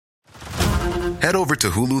Head over to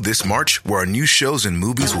Hulu this March, where our new shows and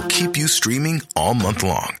movies will keep you streaming all month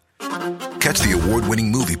long. Catch the award-winning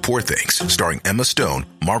movie Poor Things, starring Emma Stone,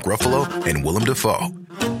 Mark Ruffalo, and Willem Dafoe.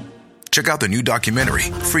 Check out the new documentary,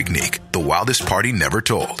 Freaknik, The Wildest Party Never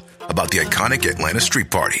Told, about the iconic Atlanta Street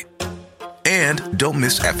Party. And don't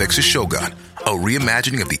miss FX's Shogun, a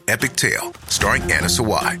reimagining of the epic tale, starring Anna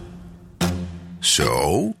Sawai.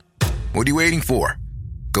 So, what are you waiting for?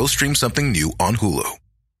 Go stream something new on Hulu.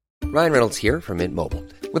 Ryan Reynolds here from Mint Mobile.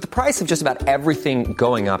 With the price of just about everything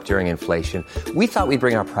going up during inflation, we thought we'd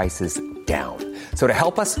bring our prices down. So to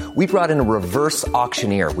help us, we brought in a reverse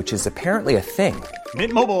auctioneer, which is apparently a thing.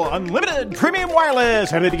 Mint Mobile Unlimited Premium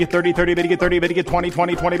Wireless. How to get 30, 30, how to get 30, how to get 20,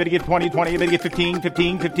 20, 20, how to get 20, 20, how to get 15,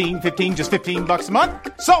 15, 15, 15, just $15 a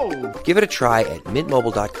month? Sold! Give it a try at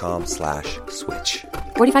mintmobile.com/switch.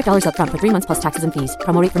 $45 up front for 3 months plus taxes and fees.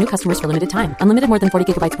 Promo rate for new customers for limited time. Unlimited more than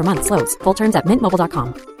 40 gigabytes per month. Slows full terms at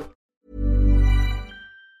mintmobile.com.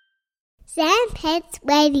 Sandpets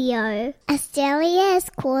Radio, Australia's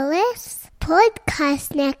coolest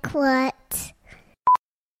podcast network.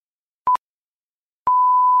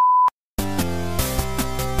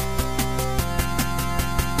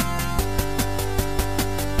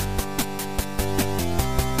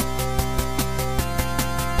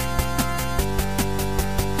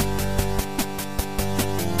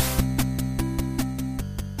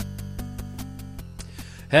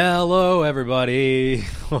 Hello, everybody.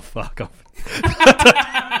 Oh, fuck off.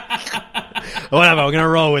 Whatever, we're going to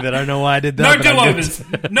roll with it. I don't know why I did that. No do-overs.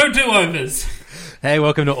 No do-overs. Hey,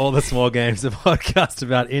 welcome to All the Small Games, a podcast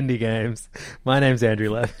about indie games. My name's Andrew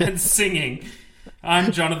Levin. And singing.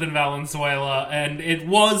 I'm Jonathan Valenzuela, and it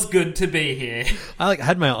was good to be here. I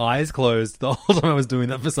had my eyes closed the whole time I was doing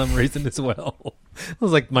that for some reason as well. It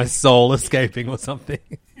was like my soul escaping or something.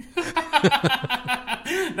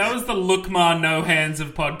 That was the Lookma no hands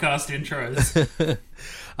of podcast intros.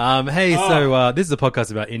 So this is a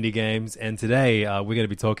podcast about indie games, and today we're going to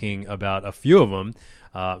be talking about a few of them.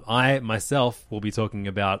 I, myself, will be talking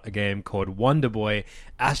about a game called Wonder Boy,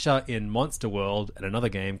 Asher in Monster World, and another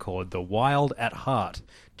game called The Wild at Heart.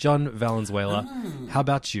 John Valenzuela, how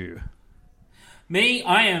about you? Me,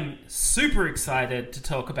 I am super excited to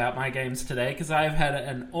talk about my games today because I have had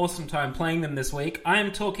an awesome time playing them this week. I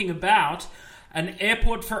am talking about an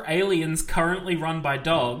airport for aliens currently run by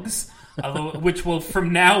dogs, which will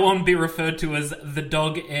from now on be referred to as the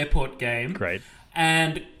Dog Airport game. Great.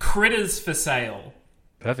 And Critters for Sale.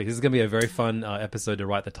 Perfect. This is going to be a very fun episode to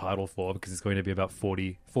write the title for because it's going to be about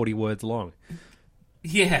 40 words long.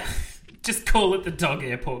 Yeah, just call it the Dog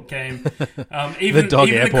Airport game. Even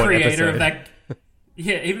the creator of that...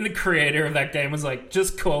 Yeah, even the creator of that game was like,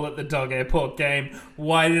 just call it the Dog Airport game.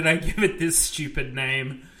 Why did I give it this stupid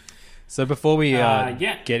name? So before we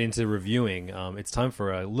get into reviewing, it's time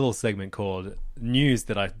for a little segment called News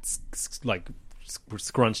that I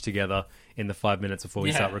scrunched together in the 5 minutes before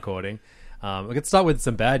we start recording. We could start with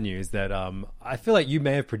some bad news that I feel like you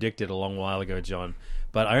may have predicted a long while ago, John,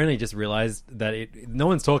 but I only just realized that no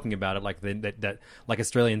one's talking about it that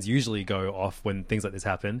Australians usually go off when things like this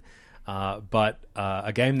happen. But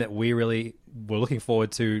a game that we really were looking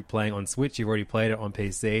forward to playing on Switch, you've already played it on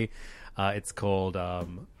PC. It's called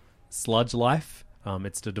Sludge Life.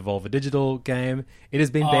 It's the Devolver Digital game. It has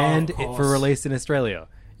been banned for release in Australia.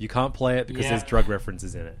 You can't play it because there's drug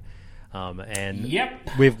references in it.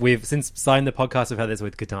 We've since signed the podcast. We've had this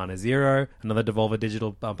with Katana Zero, another Devolver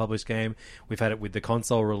Digital published game. We've had it with the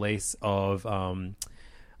console release of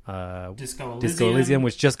Disco Elysium,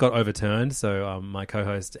 which just got overturned. So my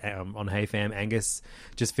co-host on Hey Fam, Angus,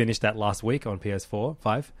 just finished that last week on PS4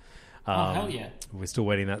 5. Hell yeah! We're still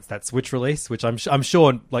waiting that Switch release, which I'm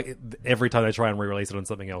sure like every time they try and re-release it on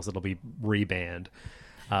something else, it'll be rebanned.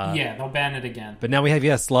 They'll ban it again. But now we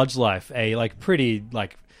have Sludge Life, a pretty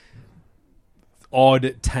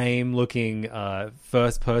odd, tame looking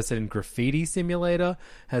first person graffiti simulator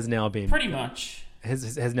has now been pretty much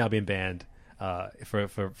has now been banned. For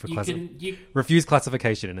refused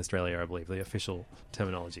classification in Australia, I believe the official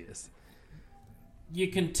terminology is. You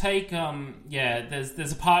can take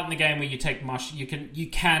there's a part in the game where you take you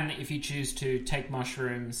can if you choose to take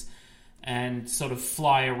mushrooms and sort of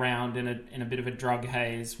fly around in a bit of a drug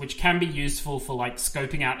haze, which can be useful for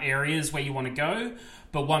scoping out areas where you want to go.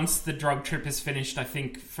 But once the drug trip is finished, I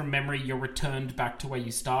think from memory you're returned back to where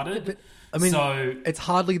you started. But it's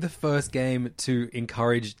hardly the first game to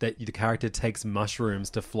encourage that the character takes mushrooms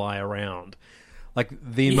to fly around.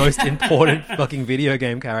 The most important fucking video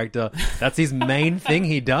game character, that's his main thing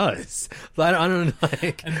he does. I don't know.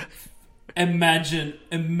 Imagine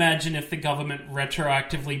if the government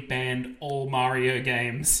retroactively banned all Mario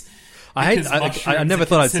games. I never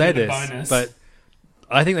thought I'd say this, but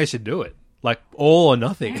I think they should do it. Like, all or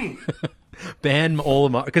nothing. Ban all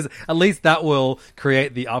of Mario, because at least that will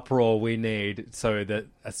create the uproar we need so that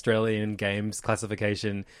Australian games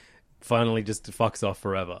classification finally just fucks off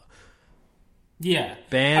forever. Yeah.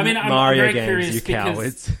 Ban Mario games, you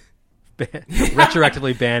cowards.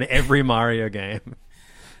 Retroactively ban every Mario game.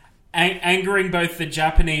 Angering both the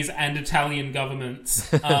Japanese and Italian governments.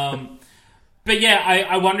 But yeah,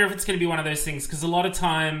 I wonder if it's going to be one of those things, because a lot of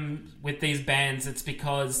time with these bans, it's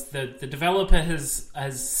because the developer has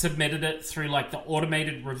submitted it through like the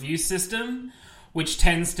automated review system, which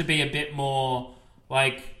tends to be a bit more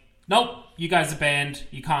like, nope, you guys are banned,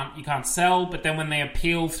 you can't sell. But then when they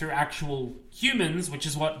appeal through actual humans, which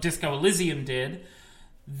is what Disco Elysium did,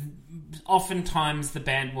 oftentimes the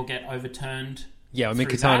ban will get overturned. Yeah, I mean,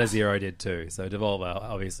 Katana Zero did too. So Devolver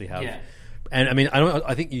obviously have. Yeah. And I mean,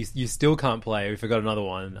 I think you still can't play. We forgot another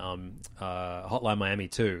one, Hotline Miami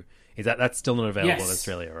 2. That's still not available in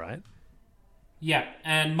Australia, right? Yeah,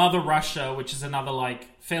 and Mother Russia, which is another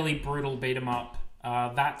like fairly brutal beat 'em up.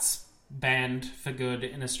 That's banned for good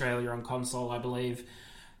in Australia on console, I believe.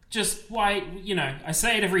 Just why, I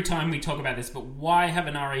say it every time we talk about this, but why have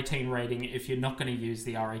an R18 rating if you're not going to use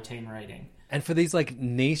the R18 rating? And for these like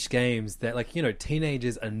niche games that like,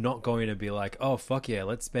 teenagers are not going to be like, oh, fuck yeah,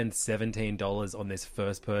 let's spend $17 on this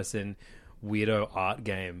first person weirdo art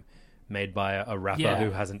game made by a rapper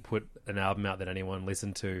who hasn't put an album out that anyone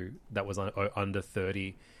listened to that was under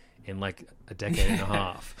 30 in like a decade and a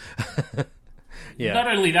half. Yeah. Not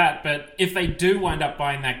only that, but if they do wind up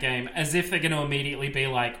buying that game, as if they're going to immediately be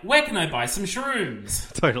like, where can I buy some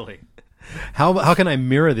shrooms? Totally. How can I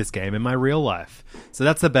mirror this game in my real life? So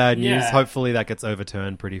that's the bad news. Yeah. Hopefully that gets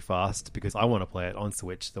overturned pretty fast, because I want to play it on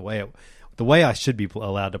Switch the way I should be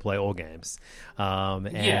allowed to play all games. And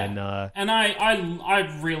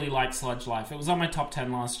I really like Sludge Life. It was on my top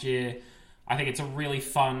 10 last year. I think it's a really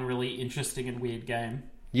fun, really interesting and weird game.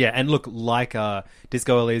 Yeah, and look, like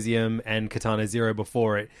Disco Elysium and Katana Zero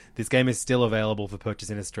before it, this game is still available for purchase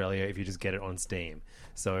in Australia if you just get it on Steam.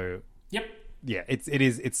 So, yep. Yeah,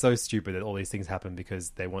 it's so stupid that all these things happen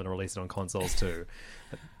because they want to release it on consoles too.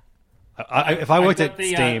 If I worked at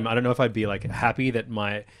Steam, I don't know if I'd be like happy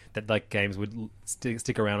that games would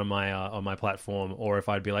stick around on my platform, or if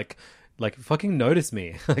I'd be like fucking notice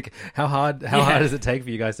me. Like how hard does it take for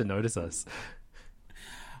you guys to notice us?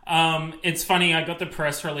 It's funny, I got the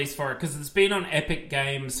press release for it because it's been on Epic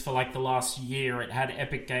Games for like the last year. It had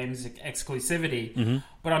Epic Games exclusivity,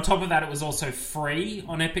 but on top of that, it was also free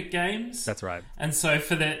on Epic Games. That's right. And so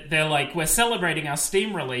they're like, we're celebrating our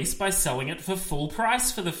Steam release by selling it for full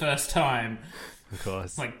price for the first time. Of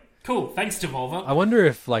course. Like, cool, thanks Devolver. I wonder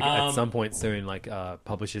if at some point soon,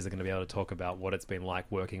 publishers are going to be able to talk about what it's been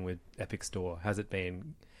like working with Epic Store. Has it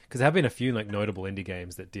been? Because there have been a few notable indie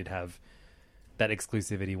games that did have that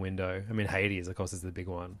exclusivity window. I mean, Hades, of course, is the big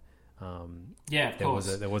one. Of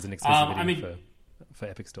course. There was an exclusivity for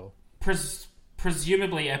Epic Store.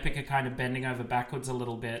 Presumably, Epic are kind of bending over backwards a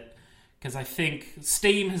little bit, because I think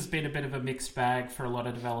Steam has been a bit of a mixed bag for a lot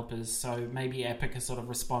of developers, so maybe Epic is sort of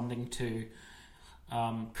responding to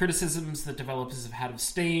criticisms that developers have had of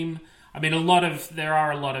Steam. I mean,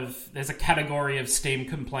 there's a category of Steam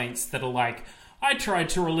complaints that are like, I tried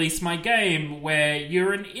to release my game where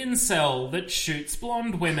you're an incel that shoots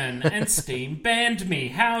blonde women and Steam banned me.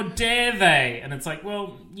 How dare they? And it's like,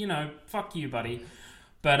 well, fuck you, buddy.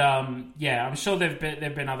 But I'm sure there've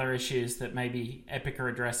been other issues that maybe Epic are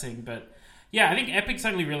addressing. But yeah, I think Epic's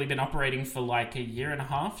only really been operating for like a year and a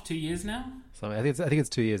half, 2 years now. So I think it's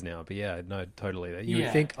 2 years now. But yeah, no, totally. You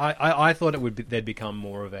would think I thought they'd become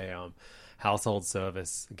more of a household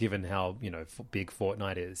service, given how big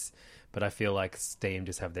Fortnite is. But I feel like Steam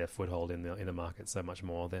just have their foothold in the market so much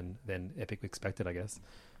more than Epic expected, I guess.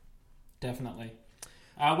 Definitely.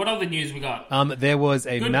 What other news we got? There was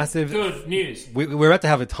a massive... Good news. We're about to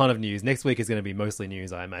have a ton of news. Next week is going to be mostly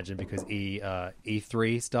news, I imagine, because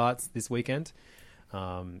E3 starts this weekend.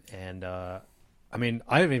 I mean,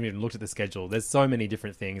 I haven't even looked at the schedule. There's so many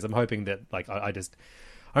different things. I'm hoping that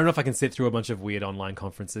I don't know if I can sit through a bunch of weird online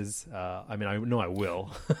conferences. I mean, I know I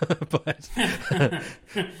will, but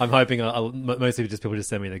I'm hoping mostly just people just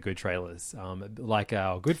send me the good trailers. Like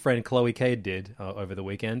our good friend Chloe Cade did over the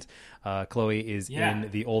weekend. Chloe is in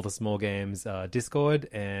the All the Small Games Discord,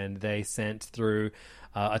 and they sent through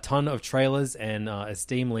a ton of trailers and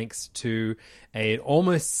Steam links to a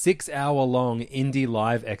almost 6-hour long indie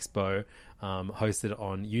live expo hosted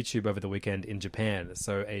on YouTube over the weekend in Japan.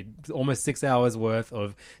 So almost 6 hours worth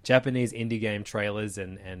of Japanese indie game trailers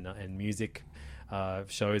and music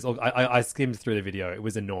shows. I skimmed through the video. It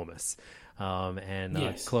was enormous. And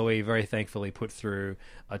Yes. Chloe very thankfully put through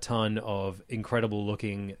a ton of incredible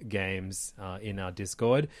looking games in our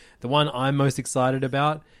Discord. The one I'm most excited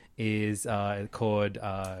about is called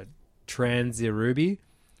Transirubi,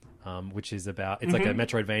 which is about, it's like a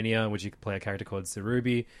Metroidvania in which you can play a character called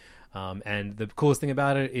Tsurubi. And the coolest thing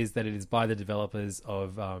about it is that it is by the developers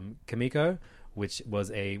of Kamiko, which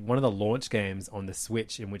was one of the launch games on the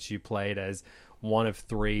Switch in which you played as one of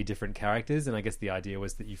 3 different characters. And I guess the idea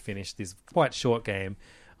was that you finished this quite short game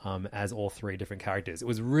as all 3 different characters. It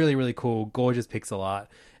was really, really cool, gorgeous pixel art,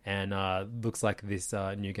 and looks like this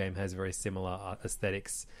new game has very similar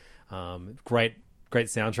aesthetics. Great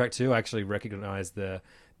soundtrack too. I actually recognized the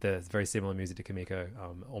very similar music to Kamiko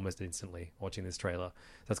almost instantly watching this trailer.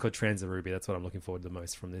 That's called Transirubi. That's what I'm looking forward to the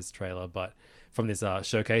most from this trailer. But from this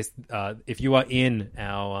showcase, if you are in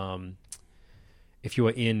our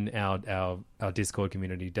Discord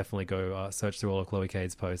community, definitely go search through all of Chloe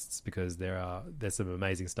Cade's posts, because there's some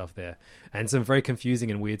amazing stuff there, and some very confusing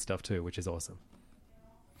and weird stuff too, which is awesome.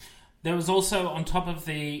 There was also, on top of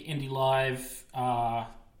the Indie Live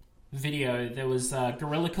video, there was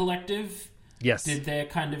Guerrilla Collective. Yes. Did their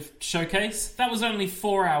kind of showcase. That was only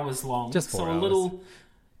 4 hours long. Just 4 hours. So a little,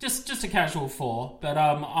 just a casual 4. But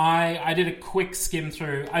I did a quick skim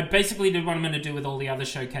through. I basically did what I'm going to do with all the other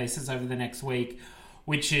showcases over the next week,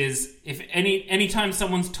 which is, if anytime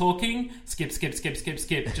someone's talking, skip.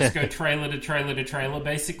 Just go trailer to trailer to trailer,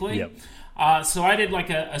 basically. Yep. So I did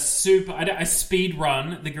like a speed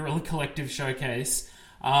run the Guerrilla Collective showcase.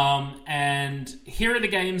 And here are the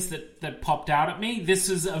games that popped out at me. This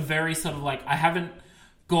is a very sort of like, I haven't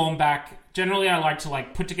gone back. Generally, I like to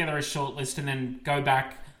like put together a short list and then go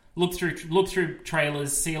back, look through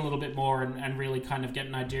trailers, see a little bit more, and really kind of get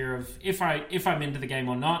an idea of if I'm into the game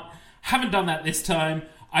or not. Haven't done that this time.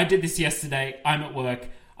 I did this yesterday. I'm at work.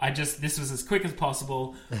 This was as quick as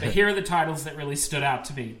possible. But here are the titles that really stood out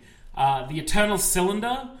to me. The Eternal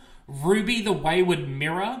Cylinder, Ruby the Wayward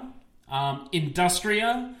Mirror,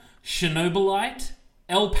 Industria, Shinobolite,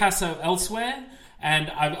 El Paso Elsewhere,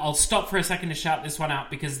 and I'll stop for a second to shout this one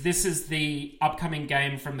out, because this is the upcoming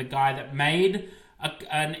game from the guy that made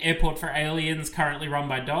an Airport for Aliens currently run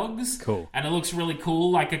by dogs. Cool. And it looks really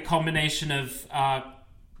cool, like a combination of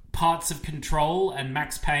parts of Control and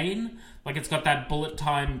Max Payne. Like it's got that bullet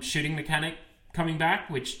time shooting mechanic coming back,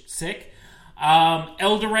 which sick.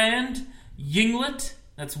 Eldorand, Yinglet,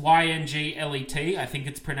 that's Ynglet, I think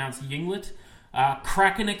it's pronounced Yinglet.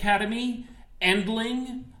 Kraken Academy,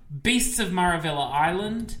 Endling, Beasts of Maravilla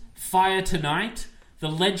Island, Fire Tonight, The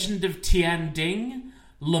Legend of Tian Ding,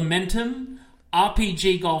 Lamentum,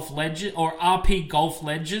 RPG Golf Legend, or RP Golf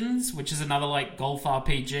Legends, which is another like golf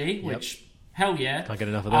RPG, which hell yeah. Can't get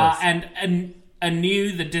enough of those. And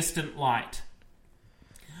Anew The Distant Light.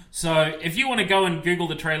 So if you want to go and Google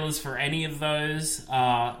the trailers for any of those,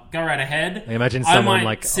 go right ahead. I imagine someone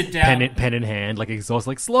like sit down, pen in hand, like exhausted,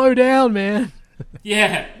 like slow down, man.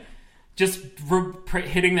 Yeah, just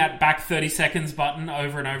hitting that back 30 seconds button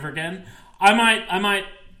over and over again. I might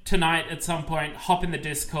tonight at some point hop in the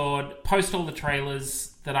Discord, post all the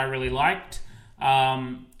trailers that I really liked.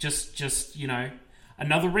 Just you know,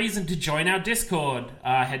 another reason to join our Discord.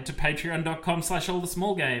 Head to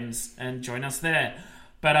patreon.com/allthesmallgames and join us there.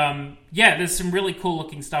 But yeah, there's some really cool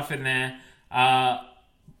looking stuff in there. But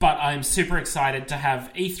I'm super excited to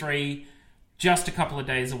have E3 just a couple of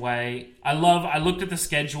days away. I looked at the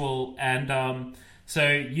schedule, and so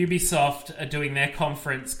Ubisoft are doing their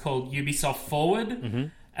conference called Ubisoft Forward. Mm-hmm.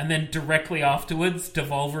 And then directly afterwards,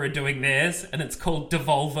 Devolver are doing theirs, and it's called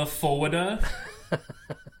Devolver Forwarder.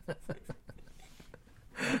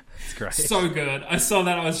 It's great. So good. I saw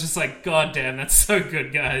that, I was just like, God damn, that's so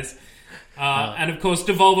good, guys. And of course,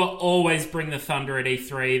 Devolver always bring the thunder at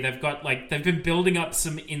E3. They've been building up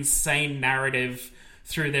some insane narrative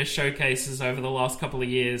through their showcases over the last couple of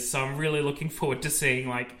years. So I'm really looking forward to seeing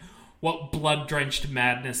like what blood-drenched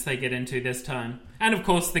madness they get into this time, and of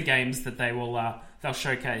course the games that they'll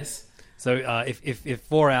showcase. So if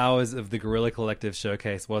 4 hours of the Guerrilla Collective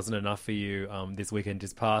showcase wasn't enough for you this weekend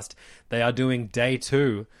just past, they are doing day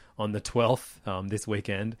 2 on the 12th this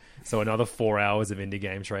weekend. So another 4 hours of indie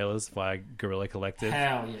game trailers by Guerrilla Collective.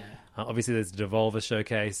 Hell yeah. Obviously there's the Devolver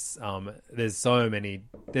showcase. There's so many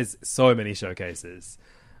showcases.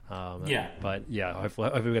 Yeah. But yeah,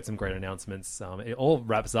 hopefully we get some great announcements. It all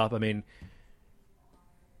wraps up. I mean,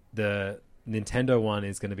 the Nintendo one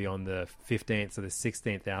is going to be on the 15th, so the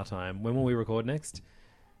 16th our time. When will we record next?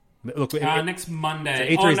 Look, next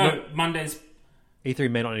Monday. So Monday's...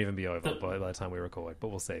 E3 may not even be over by the time we record, but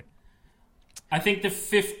we'll see. I think the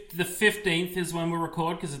 15th is when we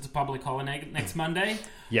record, because it's a public holiday next Monday.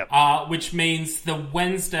 Yep. Which means the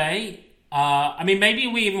Wednesday I mean, maybe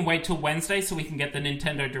we even wait till Wednesday so we can get the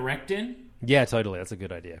Nintendo Direct in. Yeah, totally. That's a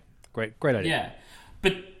good idea. Great idea. Yeah,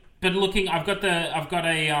 but looking, I've got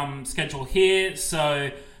a schedule here.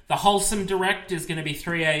 So the Wholesome Direct is going to be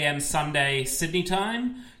 3 a.m. Sunday Sydney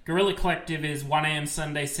time. Guerrilla Collective is 1 a.m.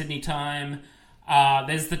 Sunday Sydney time.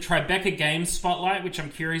 There's the Tribeca Games Spotlight, which I'm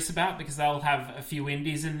curious about because they'll have a few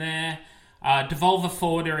indies in there. Devolver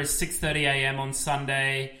Forwarder is 6:30 a.m. on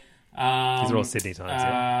Sunday. These are all Sydney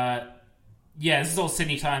times. Yeah, this is all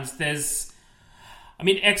Sydney times.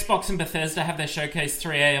 Xbox and Bethesda have their showcase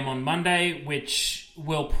 3 a.m. on Monday, which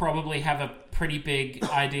will probably have a pretty big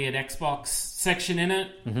ID at Xbox section in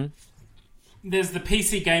it. Mm-hmm. There's the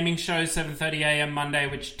PC Gaming Show 7:30 a.m. Monday,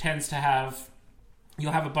 which tends to have...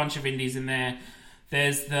 You'll have a bunch of indies in there.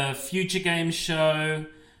 There's the Future Games Show,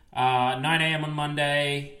 9 a.m. on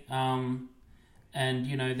Monday. And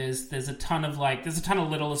there's a ton of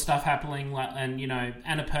little stuff happening, and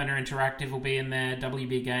Annapurna Interactive will be in there,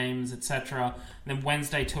 WB Games, etc. And then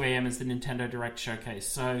Wednesday 2 a.m. is the Nintendo Direct showcase.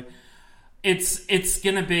 So it's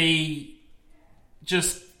gonna be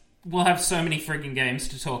just, we'll have so many friggin' games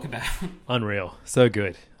to talk about. Unreal, so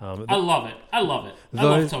good. I love it. I love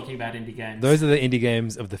talking about indie games. Those are the indie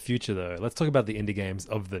games of the future, though. Let's talk about the indie games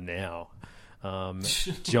of the now.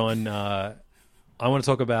 John, I want to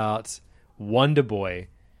talk about Wonder Boy,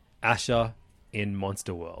 Asher in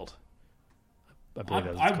Monster World. I believe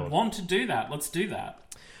that's what it's called. I want to do that. Let's do that.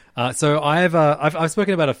 So I've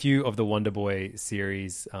spoken about a few of the Wonder Boy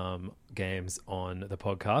series games on the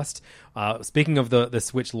podcast. Speaking of the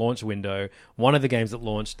Switch launch window, one of the games that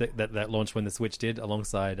launched that launched when the Switch did,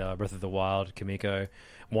 alongside Breath of the Wild, Kamiko,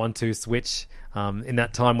 1-2 Switch, in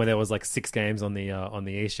that time where there was like 6 games on the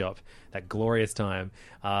eShop, that glorious time.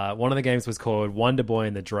 One of the games was called Wonder Boy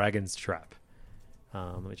and the Dragon's Trap.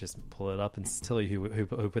 Let me just pull it up and tell you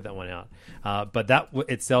who put that one out. But that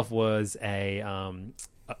itself was an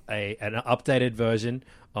updated version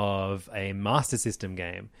of a Master System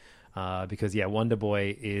game. Because Wonder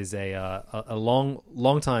Boy is a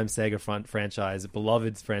long time Sega franchise,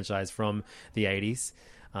 beloved franchise from the 80s.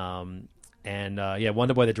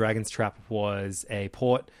 Wonder Boy: The Dragon's Trap was a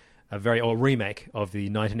remake of the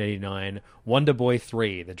 1989 Wonder Boy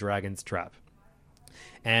 3: The Dragon's Trap.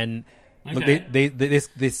 And okay. Look,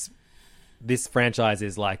 this franchise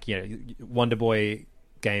is like, Wonder Boy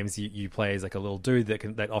games you play as like a little dude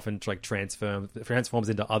that often like transforms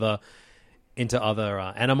into other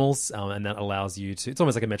animals, and that allows you to... It's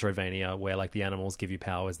almost like a Metroidvania where like the animals give you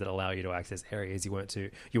powers that allow you to access areas you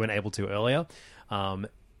weren't able to earlier.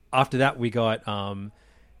 After that, we got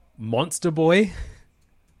Monster Boy.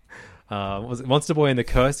 Was it Monster Boy in the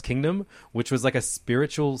Cursed Kingdom, which was like a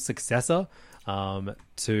spiritual successor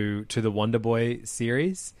to the Wonder Boy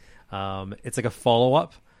series. It's like a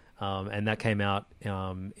follow-up. And that came out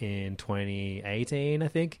in 2018, I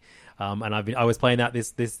think. And I was playing that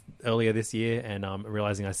this earlier this year, and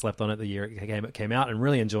realizing I slept on it the year it came out, and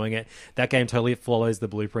really enjoying it. That game totally follows the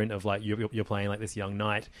blueprint of like you're playing like this young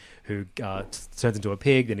knight who turns into a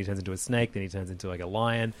pig, then he turns into a snake, then he turns into like a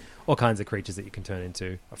lion, all kinds of creatures that you can turn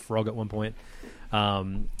into. A frog at one point.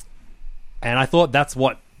 And I thought that's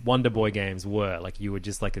what Wonder Boy games were. Like you were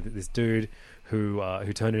just like this dude who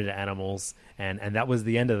turned into animals, and that was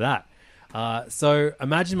the end of that. So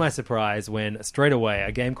imagine my surprise when straight away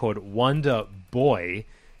a game called Wonder Boy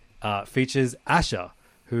features Asher,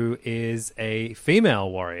 who is a female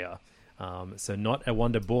warrior. So not a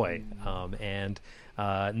Wonder Boy. And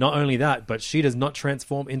not only that, but she does not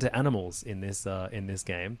transform into animals in this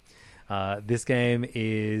game. This game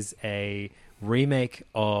is a remake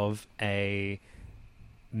of a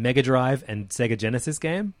Mega Drive and Sega Genesis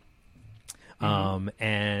game.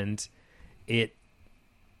 And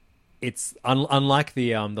it's unlike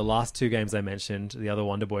the last two games I mentioned, the other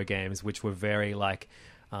Wonder Boy games, which were very like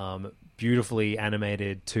beautifully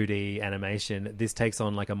animated 2D animation. This takes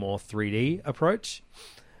on like a more 3D approach.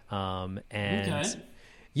 So this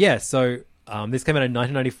came out in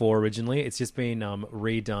 1994 originally. It's just been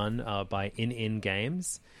redone by In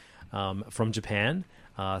Games from Japan.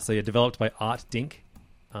 So you're developed by Art Dink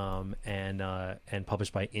and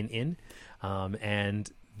published by In. And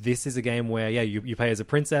this is a game where you play as a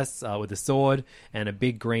princess with a sword and a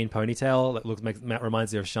big green ponytail that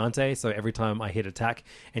reminds you of Shantae. So every time I hit attack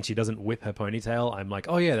and she doesn't whip her ponytail, I'm like,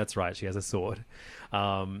 oh yeah, that's right, she has a sword.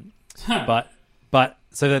 But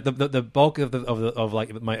so the bulk of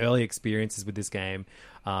like my early experiences with this game,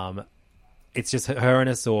 it's just her and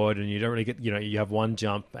a sword, and you don't really get, you have one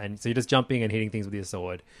jump, and so you're just jumping and hitting things with your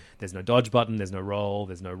sword. There's no dodge button, there's no roll,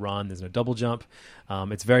 there's no run, there's no double jump.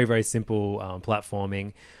 It's very, very simple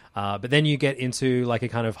platforming. But then you get into like a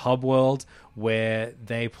kind of hub world where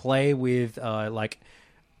they play with like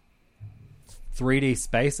 3D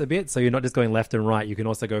space a bit. So you're not just going left and right. You can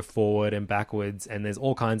also go forward and backwards. And there's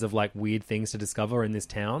all kinds of like weird things to discover in this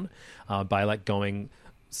town by like going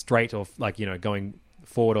straight or like, going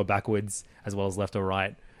forward or backwards as well as left or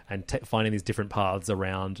right, and finding these different paths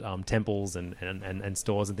around temples and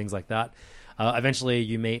stores and things like that. Eventually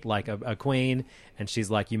you meet like a queen, and she's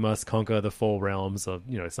like, you must conquer the 4 realms of,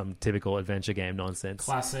 some typical adventure game nonsense.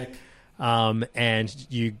 Classic. And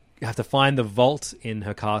you have to find the vault in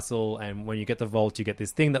her castle, and when you get the vault, you get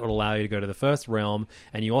this thing that will allow you to go to the first realm,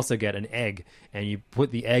 and you also get an egg, and you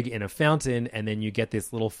put the egg in a fountain, and then you get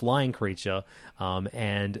this little flying creature,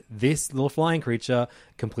 and this little flying creature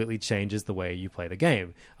completely changes the way you play the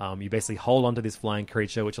game. You basically hold onto this flying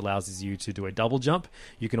creature, which allows you to do a double jump.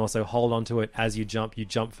 You can also hold onto it as you jump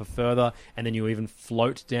for further, and then you even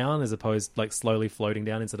float down, as opposed like slowly floating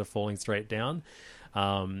down instead of falling straight down.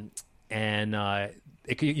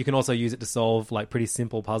 You can also use it to solve like pretty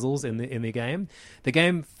simple puzzles in the game. The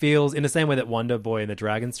game feels, in the same way that Wonder Boy and the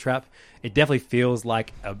Dragon's Trap, it definitely feels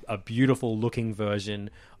like a beautiful looking version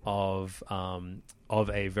of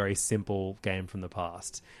a very simple game from the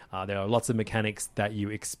past. There are lots of mechanics that you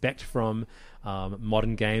expect from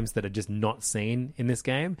modern games that are just not seen in this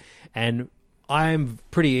game, and I'm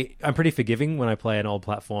pretty forgiving when I play an old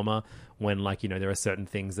platformer, when like there are certain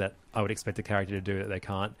things that I would expect a character to do that they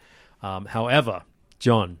can't. However,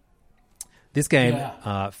 John, this game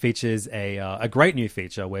features a great new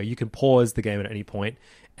feature where you can pause the game at any point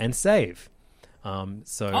and save.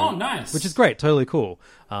 Nice. Which is great, totally cool.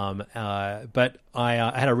 But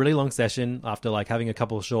I had a really long session after like having a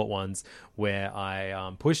couple of short ones where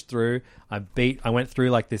I pushed through. I went through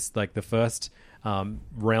like the first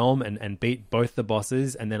realm and beat both the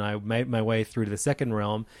bosses, and then I made my way through to the second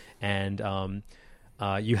realm, and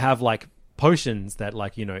you have like potions that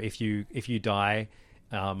like if you die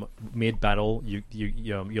mid battle,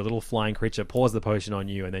 your little flying creature pours the potion on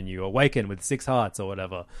you, and then you awaken with 6 hearts or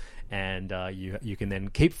whatever, and you can then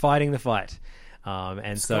keep fighting the fight.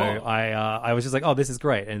 And so cool. I was just like, oh, this is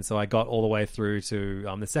great. And so I got all the way through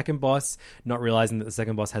to the second boss, not realizing that the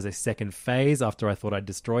second boss has a second phase after I thought I'd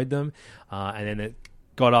destroyed them. And then it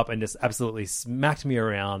got up and just absolutely smacked me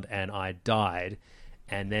around, and I died.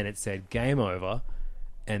 And then it said game over.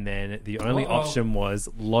 And then the only option was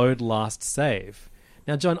load last save.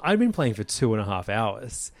 Now, John, I'd been playing for 2.5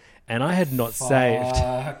 hours, and I had not saved.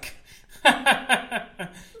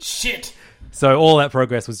 Shit. So all that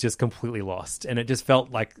progress was just completely lost, and it just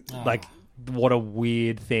felt like what a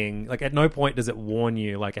weird thing. Like at no point does it warn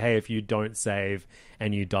you like, hey, if you don't save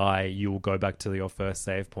and you die, you will go back to your first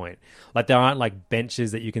save point. Like there aren't like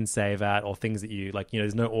benches that you can save at, or things that you like.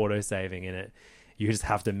 There's no auto saving in it. You just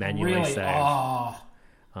have to manually save.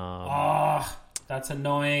 That's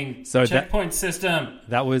annoying. So checkpoint system.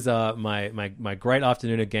 That was my great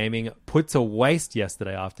afternoon of gaming put to waste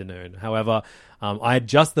yesterday afternoon. However, I had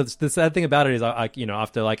just the sad thing about it is I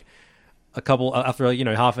after like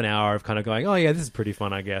after half an hour of kind of going, oh yeah, this is pretty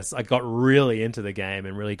fun, I guess, I got really into the game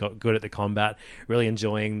and really got good at the combat, really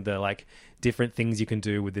enjoying the like different things you can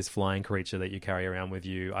do with this flying creature that you carry around with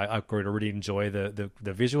you. I grew to really enjoy the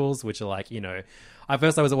visuals, which are like, at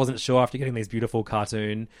first I wasn't sure after getting these beautiful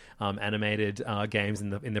cartoon animated games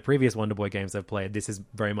in the previous Wonder Boy games I've played. This is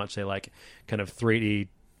very much a like kind of 3D,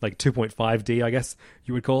 like 2.5D, I guess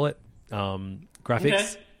you would call it,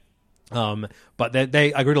 graphics. Okay. But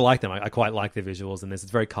I grew to like them. I quite like the visuals, and it's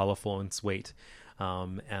very colorful and sweet.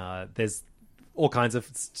 There's all kinds of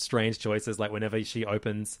strange choices, like whenever she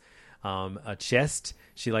opens a chest,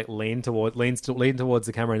 she like lean towards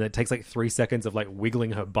the camera, and it takes like 3 seconds of like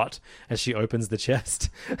wiggling her butt as she opens the chest.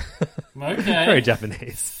 Okay. Very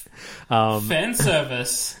Japanese. Fan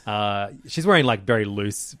service. She's wearing like very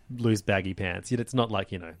loose baggy pants. It's not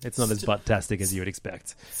like it's not as butt-tastic as you would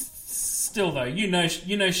expect. Still though, she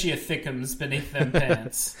thickums beneath them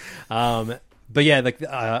pants. But yeah, like some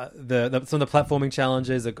of the platforming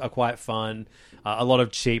challenges are quite fun. A lot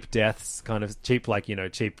of cheap deaths, kind of cheap, like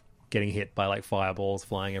cheap getting hit by like fireballs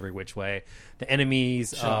flying every which way. The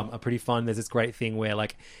enemies are pretty fun. There's this great thing where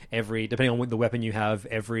like depending on what the weapon you have,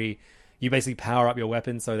 you basically power up your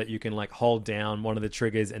weapon so that you can like hold down one of the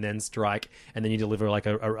triggers and then strike, and then you deliver like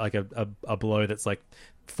a blow that's like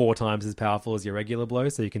 4 times as powerful as your regular blow,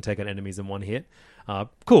 so you can take out enemies in one hit.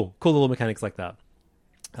 Cool little mechanics like that.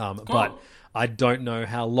 But I don't know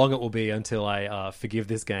how long it will be until I forgive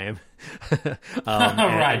this game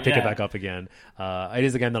and pick it back up again. It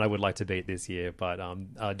is a game that I would like to beat this year, but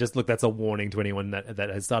just look, that's a warning to anyone that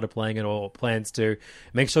has started playing it or plans to.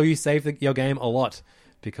 Make sure you save your game a lot,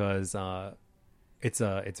 because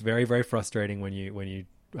it's very, very frustrating when you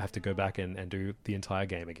have to go back and do the entire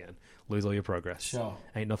game again, lose all your progress. Sure,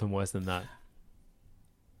 ain't nothing worse than that.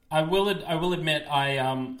 I will admit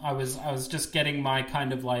I was just getting my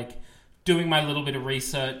kind of like doing my little bit of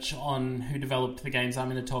research on who developed the games I'm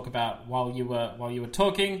going to talk about while you were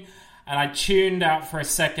talking, and I tuned out for a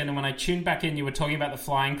second, and when I tuned back in, you were talking about the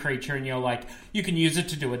flying creature, and you're like, you can use it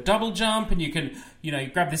to do a double jump, and you can, you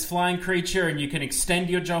grab this flying creature and you can extend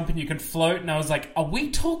your jump and you can float, and I was like, are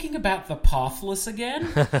we talking about the Pathless again?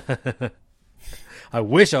 I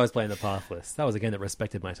wish I was playing the Pathless. That was a game that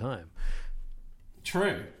respected my time.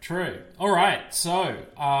 True. All right, so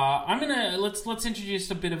let's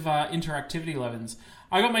introduce a bit of interactivity, Levins.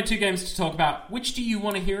 I got my 2 games to talk about. Which do you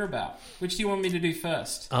want to hear about? Which do you want me to do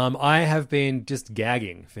first? I have been just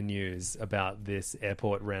gagging for news about this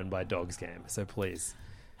Airport Ran by Dogs game, so please.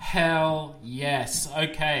 Hell yes.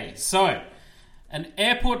 Okay, so an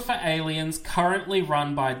Airport for Aliens currently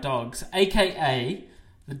run by dogs, aka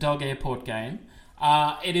the Dog Airport game.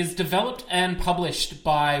 It is developed and published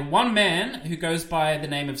by one man who goes by the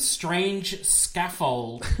name of Strange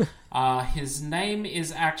Scaffold. His name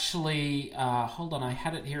is actually... hold on, I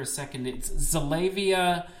had it here a second. It's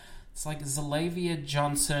Zalavia... It's like Zalavia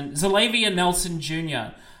Johnson... Zalavia Nelson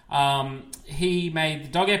Jr. He made the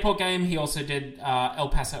Dog Airport game. He also did El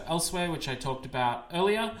Paso Elsewhere, which I talked about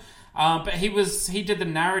earlier. But he did the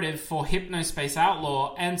narrative for Hypnospace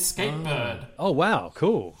Outlaw and Skatebird. Oh, wow,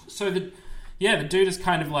 cool. So the dude is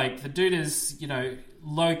kind of like... The dude is,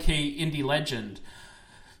 low-key indie legend.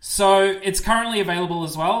 So it's currently available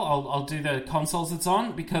as well. I'll do the consoles it's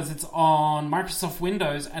on, because it's on Microsoft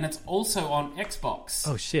Windows and it's also on Xbox.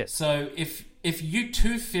 Oh, shit. So if you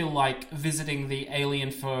too feel like visiting the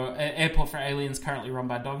Airport for Aliens currently run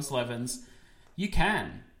by Dogs, Levins, you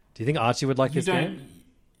can. Do you think Archie would like this game?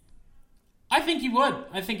 I think he would.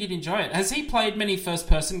 I think he'd enjoy it. Has he played many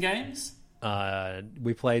first-person games?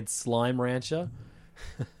 We played Slime Rancher.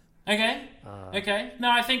 Okay. No,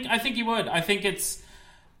 I think you would. I think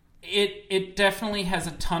it definitely has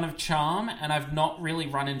a ton of charm, and I've not really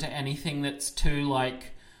run into anything that's too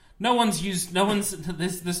like...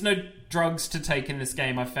 There's no drugs to take in this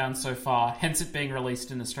game I've found so far, hence it being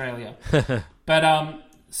released in Australia. But,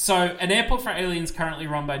 so an Airport for Aliens currently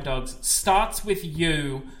run by dogs starts with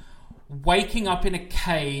you waking up in a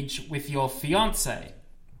cage with your fiancé.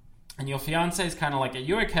 And your fiancé is kind of like, are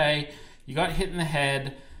you okay? You got hit in the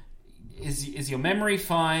head. Is your memory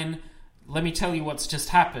fine? Let me tell you what's just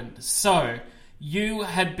happened. So, you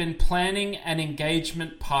had been planning an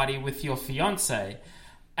engagement party with your fiancé,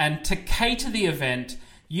 and to cater the event,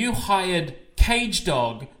 you hired Cage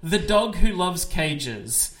Dog, the dog who loves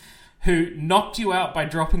cages, who knocked you out by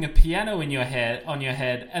dropping a piano on your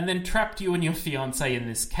head, and then trapped you and your fiancé in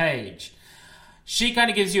this cage. She kind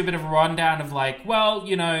of gives you a bit of a rundown of like, well,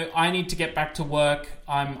 I need to get back to work.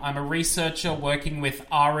 I'm a researcher working with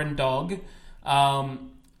Aaron Dog.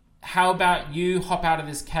 How about you hop out of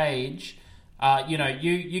this cage?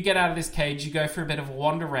 You get out of this cage, you go for a bit of a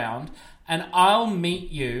wander around, and I'll meet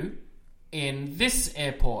you in this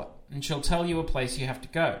airport. And she'll tell you a place you have to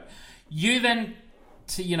go. You then,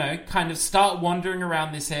 kind of start wandering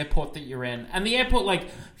around this airport that you're in. And the airport, like,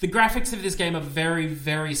 the graphics of this game are very,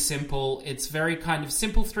 very simple. It's very kind of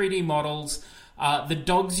simple 3D models. The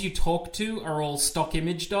dogs you talk to are all stock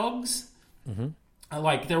image dogs. Mm-hmm.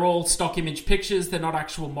 Like, they're all stock image pictures. They're not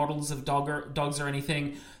actual models of dogs or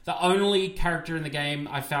anything. The only character in the game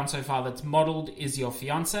I've found so far that's modeled is your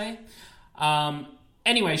fiancé.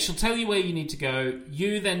 Anyway, she'll tell you where you need to go.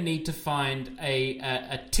 You then need to find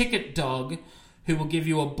a ticket dog who will give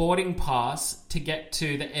you a boarding pass to get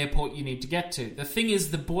to the airport you need to get to. The thing is,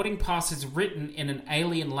 the boarding pass is written in an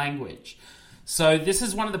alien language. So this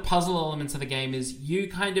is one of the puzzle elements of the game, is you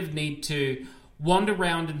kind of need to wander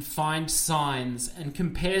around and find signs and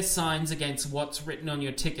compare signs against what's written on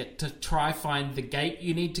your ticket to try find the gate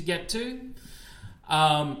you need to get to.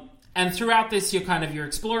 And throughout this, you're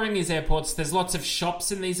exploring these airports. There's lots of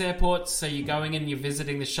shops in these airports, so you're going in, you're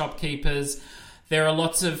visiting the shopkeepers. There are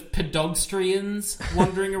lots of pedestrians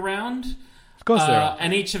wandering around. Of course there are.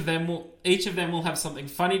 And each of them will have something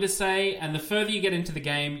funny to say. And the further you get into the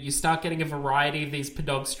game, you start getting a variety of these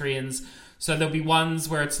pedestrians. So there'll be ones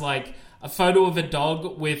where it's like a photo of a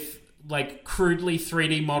dog with like crudely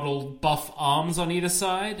 3D modeled buff arms on either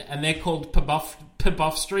side, and they're called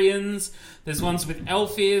Pebuffstrians. There's ones with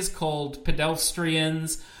elf ears called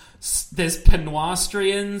Pedelfstrians. There's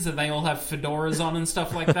Penoirstrians, and they all have fedoras on and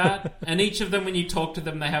stuff like that. And each of them, when you talk to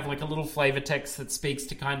them, they have like a little flavor text that speaks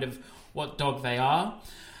to kind of what dog they are.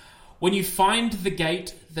 When you find the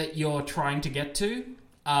gate that you're trying to get to,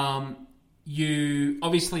 you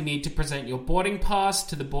obviously need to present your boarding pass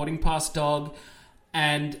to the boarding pass dog.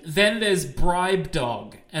 And then there's Bribe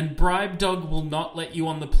Dog. And Bribe Dog will not let you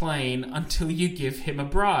on the plane until you give him a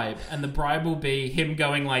bribe. And the bribe will be him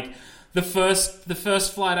going like, the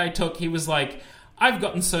first flight I took, he was like, I've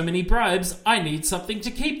gotten so many bribes, I need something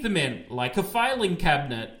to keep them in, like a filing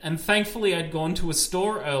cabinet. And thankfully I'd gone to a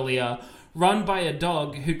store earlier, run by a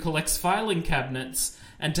dog who collects filing cabinets.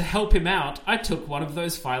 And to help him out, I took one of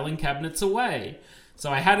those filing cabinets away.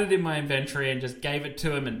 So I had it in my inventory and just gave it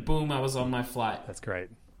to him, and boom, I was on my flight. That's great.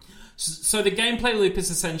 So the gameplay loop is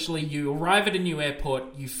essentially you arrive at a new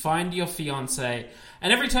airport, you find your fiancé,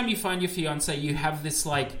 and every time you find your fiancé, you have this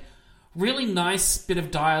like really nice bit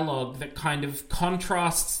of dialogue that kind of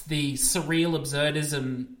contrasts the surreal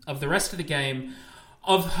absurdism of the rest of the game,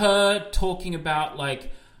 of her talking about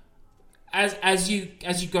like as you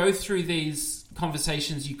go through these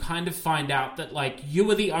conversations, you kind of find out that like you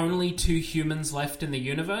are the only two humans left in the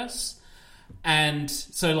universe. And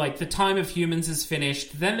so like the time of humans is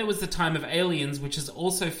finished. Then there was the time of aliens, which is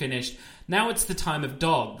also finished. Now it's the time of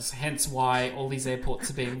dogs, hence why all these airports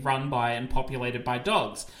are being run by and populated by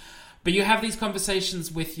dogs. But you have these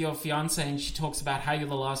conversations with your fiancé, and she talks about how you're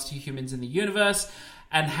the last two humans in the universe,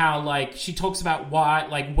 and how like she talks about why,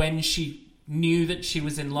 like when she knew that she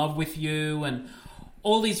was in love with you, and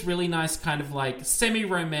all these really nice kind of like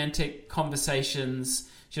semi-romantic conversations.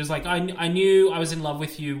 She was like, I knew I was in love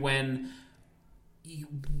with you when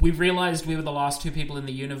we realized we were the last two people in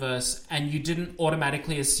the universe, and you didn't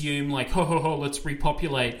automatically assume like, ho, let's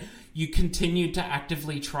repopulate. You continued to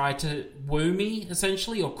actively try to woo me,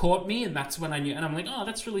 essentially, or court me, and that's when I knew. And I'm like, oh,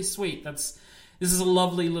 that's really sweet. This is a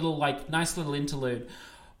lovely little, like, nice little interlude.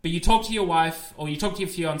 But you talk to your wife, or you talk to your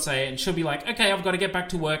fiancé, and she'll be like, okay, I've got to get back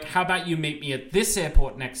to work. How about you meet me at this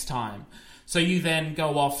airport next time? So you then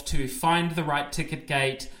go off to find the right ticket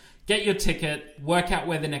gate, get your ticket, work out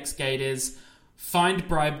where the next gate is, find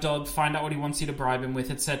Bribe Dog, find out what he wants you to bribe him with,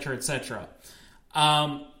 etc., etc.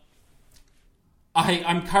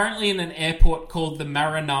 I'm currently in an airport called the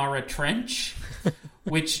Marinara Trench,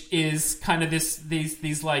 which is kind of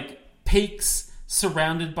these like peaks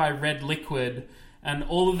surrounded by red liquid. And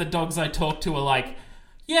all of the dogs I talk to are like,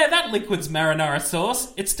 yeah, that liquid's marinara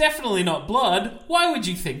sauce. It's definitely not blood. Why would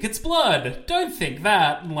you think it's blood? Don't think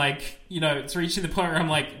that. And like, you know, it's reaching the point where I'm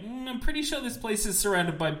like, I'm pretty sure this place is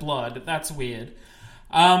surrounded by blood. That's weird.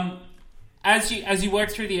 As you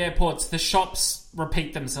work through the airports, the shops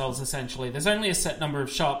repeat themselves, essentially. There's only a set number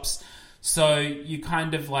of shops, so you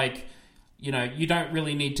kind of like, you know, you don't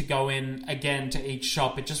really need to go in again to each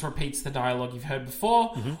shop. It just repeats the dialogue you've heard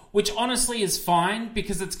before, which honestly is fine,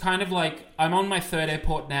 because it's kind of like, I'm on my third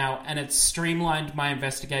airport now, and it's streamlined my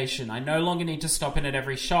investigation. I no longer need to stop in at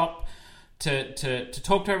every shop to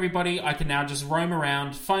talk to everybody. I can now just roam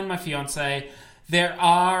around, find my fiancé. There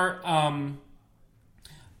are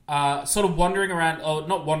sort of wandering around, or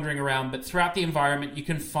not wandering around, but throughout the environment, you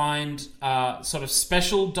can find sort of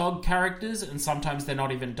special dog characters, and sometimes they're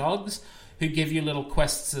not even dogs, who give you little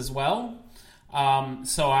quests as well.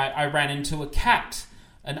 So I ran into a cat,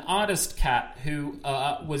 an artist cat, who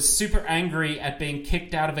was super angry at being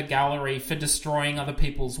kicked out of a gallery for destroying other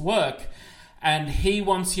people's work. And he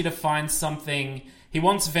wants you to find something. He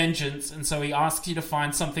wants vengeance, and so he asks you to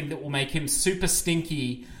find something that will make him super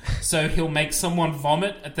stinky, so he'll make someone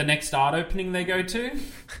vomit at the next art opening they go to.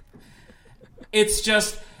 It's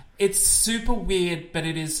super weird, but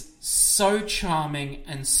it is so charming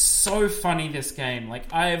and so funny, this game.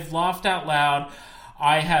 Like, I have laughed out loud.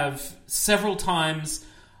 I have several times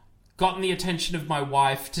gotten the attention of my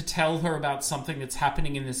wife to tell her about something that's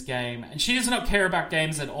happening in this game. And she does not care about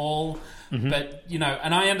games at all. But, you know,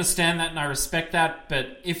 and I understand that and I respect that.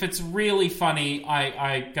 But if it's really funny,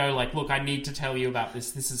 I go like, look, I need to tell you about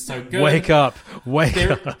this. This is so good. Wake up.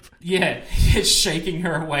 Yeah, shaking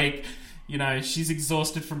her awake. You know, she's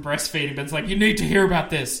exhausted from breastfeeding, but it's like, you need to hear about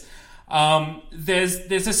this. There's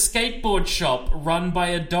a skateboard shop run by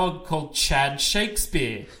a dog called Chad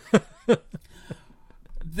Shakespeare.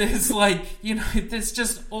 There's like, you know, there's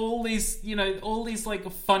just all these like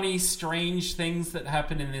funny, strange things that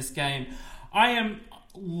happen in this game. I am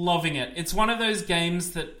loving it. It's one of those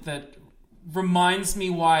games that reminds me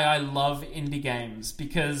why I love indie games,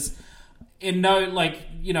 because in no, like,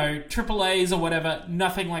 you know, triple A's or whatever,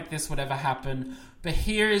 nothing like this would ever happen. But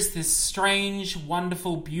here is this strange,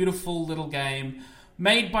 wonderful, beautiful little game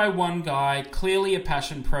made by one guy, clearly a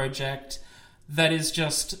passion project, that is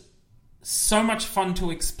just so much fun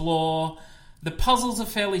to explore. The puzzles are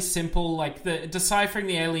fairly simple. Like, the deciphering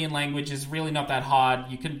the alien language is really not that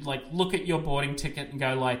hard. You can, like, look at your boarding ticket and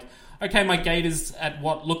go, like, okay, my gate is at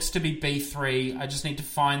what looks to be B3. I just need to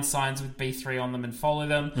find signs with B3 on them and follow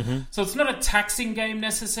them. Mm-hmm. So it's not a taxing game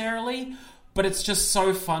necessarily, but it's just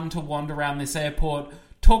so fun to wander around this airport,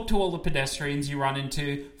 talk to all the pedestrians you run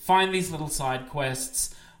into, find these little side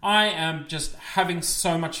quests. I am just having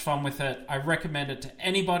so much fun with it. I recommend it to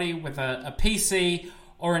anybody with a PC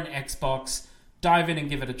or an Xbox. Dive in and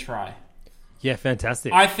give it a try. Yeah,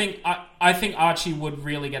 fantastic. I think Archie would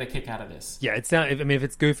really get a kick out of this. Yeah, if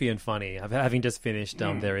it's goofy and funny, having just finished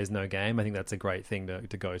There Is No Game, I think that's a great thing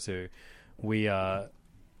to go to. We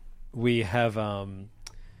have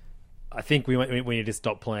I think we need to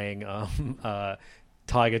stop playing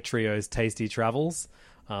Tiger Trio's Tasty Travels.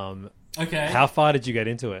 Okay. How far did you get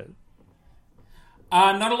into it?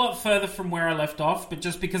 Not a lot further from where I left off, but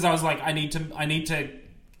just because I was like, I need to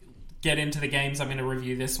get into the games I'm going to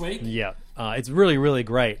review this week. Yeah, it's really, really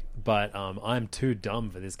great, but I'm too dumb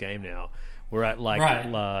for this game now. We're at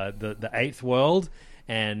the 8th world,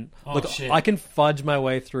 and shit. I can fudge my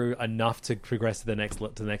way through enough to progress to the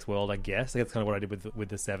next world. I guess that's kind of what I did with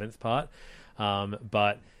the 7th part,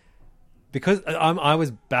 but. Because I was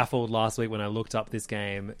baffled last week when I looked up this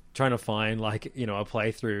game, trying to find a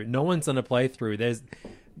playthrough. No one's done a playthrough.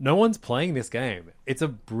 No one's playing this game. It's a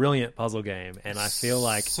brilliant puzzle game, and I feel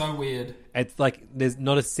like so weird. It's like there's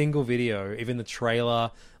not a single video, even the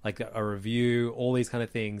trailer, like a review, all these kind of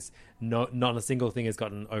things. Not a single thing has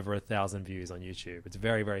gotten over 1,000 views on YouTube. It's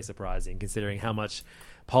very, very surprising considering how much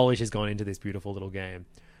polish has gone into this beautiful little game.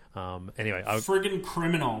 Anyway, friggin'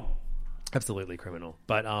 criminal. Absolutely criminal.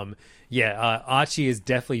 But Archie is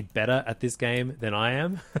definitely better at this game than I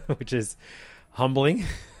am, which is humbling.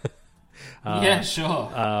 Yeah,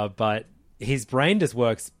 sure. But his brain just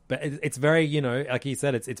works. But it's very, like he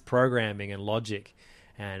said, it's programming and logic.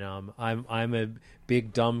 And I'm a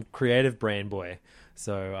big dumb creative brain boy,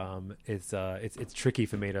 so it's tricky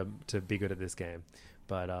for me to be good at this game.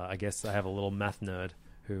 But I guess I have a little math nerd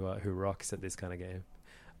who rocks at this kind of game.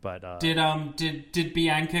 But did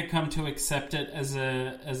Bianca come to accept it as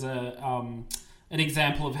an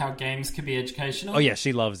example of how games could be educational? Oh yeah,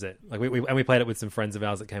 she loves it. Like we played it with some friends of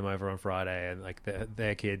ours that came over on Friday, and like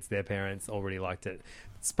their kids, their parents all really liked it.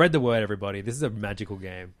 Spread the word, everybody. This is a magical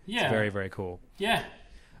game. Yeah, it's very, very cool. Yeah.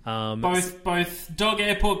 Both Dog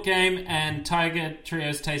Airport Game and Tiger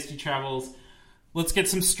Trio's Tasty Travels. Let's get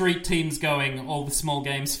some street teams going. All the small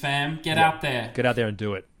games fam, get out there. Get out there and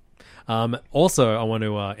do it. Also, I want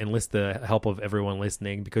to enlist the help of everyone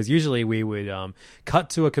listening, because usually we would cut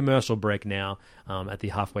to a commercial break now at the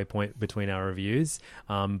halfway point between our reviews.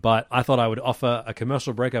 But I thought I would offer a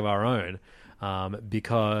commercial break of our own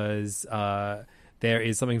because there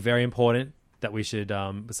is something very important that we should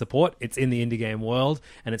support. It's in the indie game world,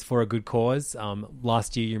 and it's for a good cause.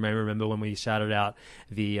 Last year, you may remember when we shouted out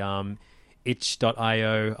the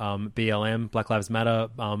itch.io BLM, Black Lives Matter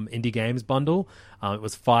indie games bundle. It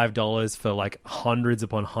was $5 for like hundreds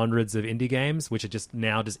upon hundreds of indie games, which are just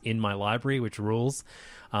in my library, which rules.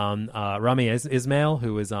 Rami Ismail,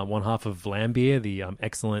 who is one half of Vlambeer, the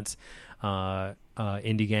excellent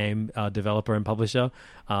indie game developer and publisher,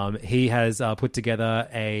 he has put together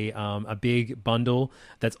a big bundle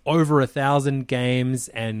that's over 1,000 games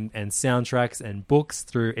and soundtracks and books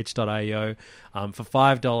through itch.io for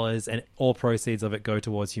 $5, and all proceeds of it go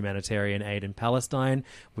towards humanitarian aid in Palestine,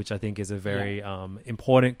 which I think is a very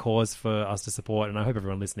important cause for us to support, and I hope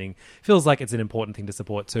everyone listening feels like it's an important thing to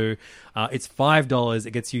support too. It's $5.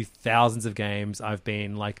 It gets you thousands of games. I've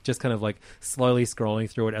been just kind of slowly scrolling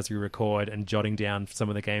through it as we record and jotting down some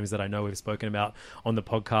of the games that I know we've spoken about on the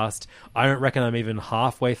podcast. I don't reckon I'm even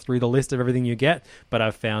halfway through the list of everything you get, but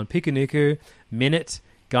I've found Pikanuku, Minute,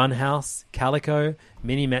 Gunhouse, Calico,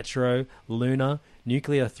 Mini Metro, Luna,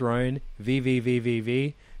 Nuclear Throne,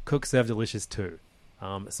 VVVVV, Cook Serve Delicious 2.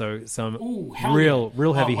 So some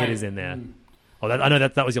real heavy hitters in there. I know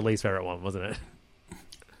that was your least favorite one, wasn't it?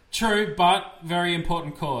 True, but very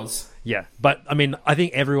important cause. Yeah, but I mean, I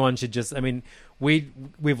think everyone should just. I mean, we've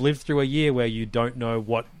lived through a year where you don't know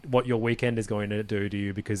what your weekend is going to do to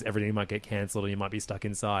you, because everything might get cancelled and you might be stuck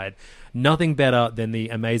inside. Nothing better than the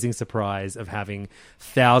amazing surprise of having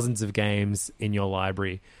thousands of games in your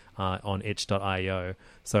library on itch.io.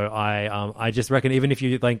 So I just reckon even if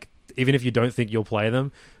you don't think you'll play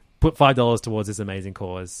them, put $5 towards this amazing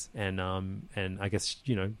cause, and I guess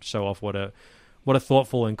show off what a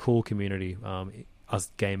thoughtful and cool community us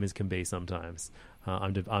gamers can be sometimes.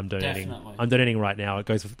 I'm donating. Definitely. I'm donating right now. It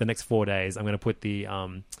goes for the next 4 days. I'm going to put the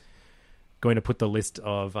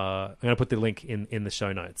link in the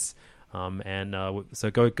show notes.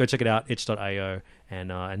 So go check it out, itch.io,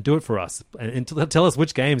 and do it for us. And tell us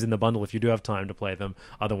which games in the bundle, if you do have time to play them,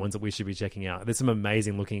 are the ones that we should be checking out. There's some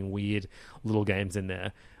amazing looking, weird little games in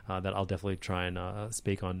there that I'll definitely try and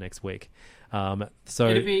speak on next week. So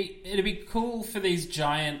it'd be cool for these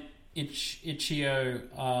giant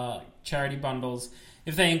itch.io charity bundles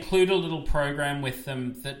if they include a little program with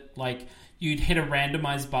them that like you'd hit a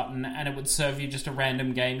randomize button and it would serve you just a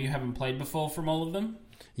random game you haven't played before from all of them.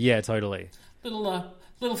 Yeah, totally. Little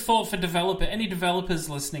thought for any developers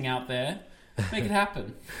listening out there. Make it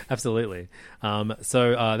happen. Absolutely.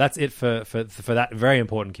 So that's it for that very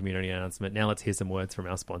important community announcement. Now let's hear some words from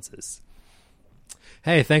our sponsors.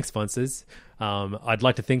 Hey, thanks, sponsors. I'd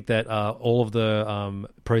like to think that all of the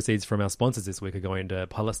proceeds from our sponsors this week are going to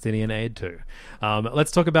Palestinian aid too.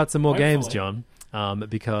 Let's talk about some more games, John,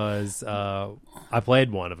 because I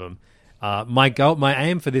played one of them. My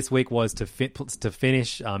aim for this week was to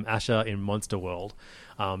finish Asher in Monster World,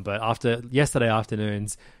 but after yesterday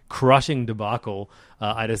afternoon's crushing debacle,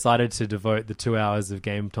 I decided to devote the 2 hours of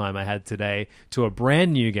game time I had today to a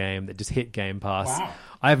brand new game that just hit Game Pass. Wow.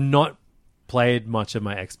 I have not played much of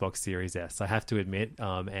my Xbox Series S, I have to admit,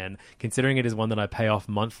 and considering it is one that I pay off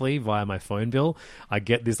monthly via my phone bill, I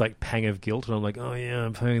get this like pang of guilt, and I'm like, oh yeah,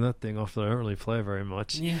 I'm paying that thing off that I don't really play very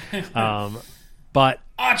much. Yeah. But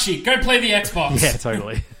Archie, go play the Xbox. Yeah,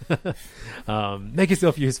 totally. Make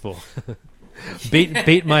yourself useful.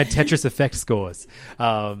 beat my Tetris Effect scores.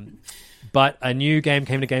 But a new game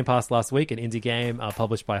came to Game Pass last week, an indie game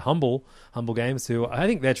published by Humble Games, who I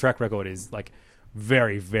think their track record is like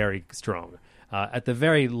very, very strong. At the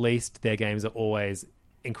very least, their games are always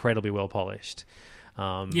incredibly well polished.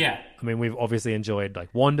 Yeah. I mean, we've obviously enjoyed like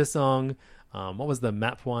Wander Song. What was the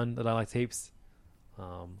map one that I liked heaps?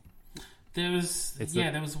 There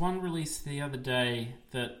was one release the other day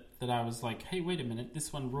that I was like, hey, wait a minute,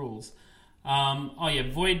 this one rules.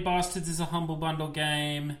 Void Bastards is a Humble Bundle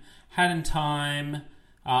game. Hat in Time,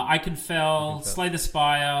 I Can Fell, Slay the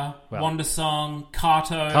Spire, Wander Song,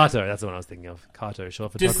 Kato. Kato, that's the one I was thinking of. Kato,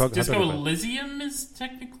 short for Disco Elysium is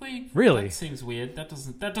technically really. That seems weird. That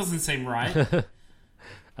doesn't seem right.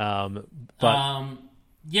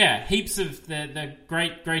 Heaps of the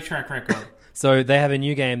great track record. So they have a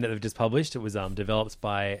new game that they've just published. It was developed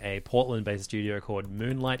by a Portland-based studio called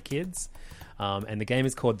Moonlight Kids, and the game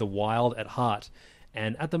is called The Wild at Heart.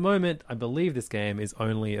 And at the moment, I believe this game is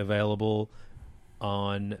only available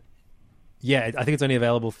on... Yeah, I think it's only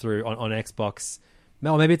available on Xbox.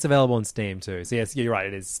 No, maybe it's available on Steam too. So yes, you're right.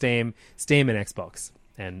 It is Steam and Xbox,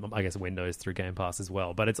 and I guess Windows through Game Pass as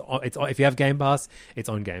well. But it's if you have Game Pass, it's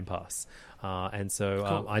on Game Pass. And so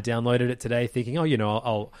cool. I downloaded it today, thinking,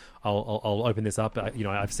 I'll open this up.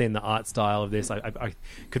 I've seen the art style of this. I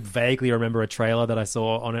could vaguely remember a trailer that I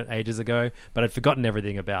saw on it ages ago, but I'd forgotten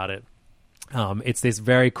everything about it. It's this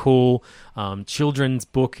very cool children's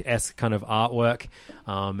book-esque kind of artwork,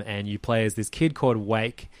 and you play as this kid called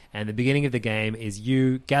Wake, and the beginning of the game is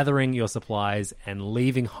you gathering your supplies and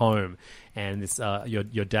leaving home, and this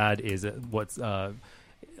your dad is what's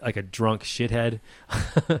like a drunk shithead.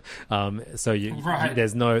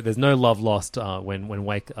 There's no love lost when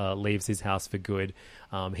Wake leaves his house for good.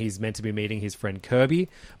 He's meant to be meeting his friend Kirby,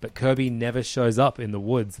 but Kirby never shows up in the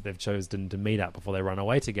woods that they've chosen to meet at before they run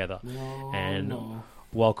away together.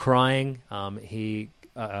 While crying,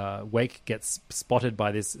 Wake gets spotted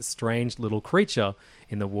by this strange little creature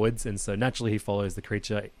in the woods, and so naturally he follows the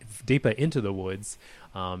creature deeper into the woods,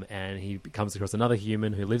 and he comes across another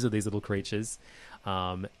human who lives with these little creatures.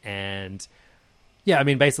 And yeah, I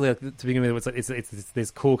mean, basically, to begin with, it's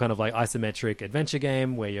this cool kind of like isometric adventure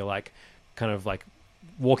game where you're like kind of like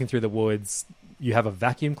walking through the woods. You have a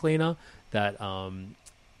vacuum cleaner that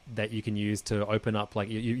you can use to open up, like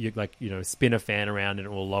you spin a fan around and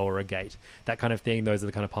it will lower a gate, that kind of thing. Those are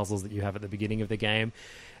the kind of puzzles that you have at the beginning of the game.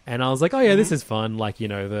 And I was like, oh yeah, this is fun. Like,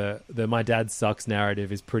 the my dad sucks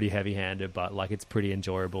narrative is pretty heavy handed, but like it's pretty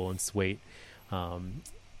enjoyable and sweet.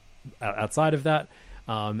 Outside of that,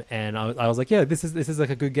 and I was like, yeah, this is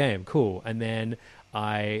like a good game, cool. And then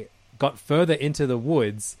I got further into the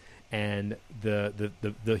woods, and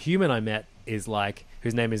the human I met is like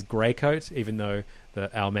whose name is Greycoat, even though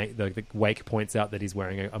the Wake points out that he's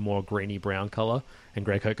wearing a more greeny brown color, and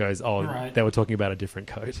Greycoat goes, they were talking about a different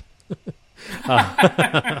coat.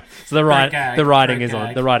 So the writing is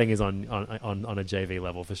on a JV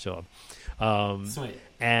level for sure. Sweet.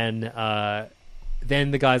 And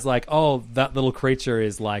then the guy's like, oh, that little creature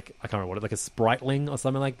is like, I can't remember what it, like a spriteling or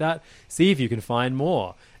something like that. See if you can find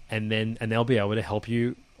more, and they'll be able to help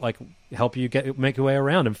you make your way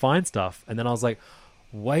around and find stuff. And then I was like,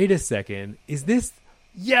 wait a second, is this?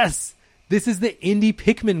 Yes, this is the indie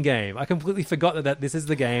Pikmin game. I completely forgot that this is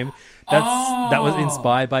the game that was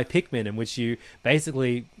inspired by Pikmin, in which you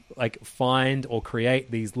basically like find or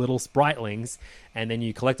create these little spritelings, and then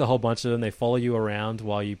you collect a whole bunch of them. They follow you around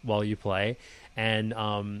while you play, and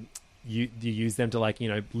you use them to, like, you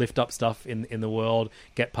know, lift up stuff in the world,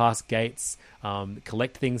 get past gates,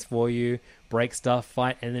 collect things for you, break stuff,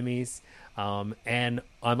 fight enemies. And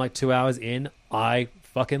I'm like 2 hours in. I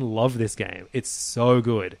fucking love this game. It's so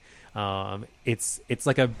good. It's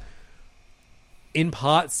like in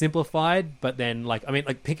part simplified, but then like, I mean,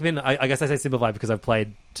 like Pikmin, I guess I say simplified because I've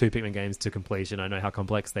played 2 Pikmin games to completion. I know how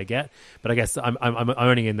complex they get, but I guess I'm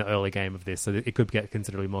only in the early game of this, so it could get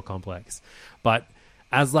considerably more complex. But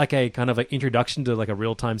as like a kind of an introduction to like a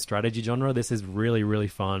real-time strategy genre, this is really, really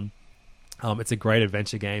fun. It's a great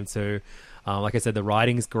adventure game too. Like I said, the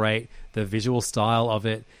writing's great. The visual style of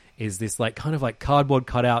it is this like kind of like cardboard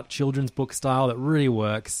cutout children's book style that really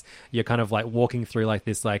works. You're kind of like walking through like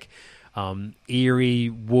this like eerie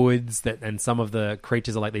woods and some of the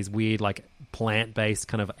creatures are like these weird like plant-based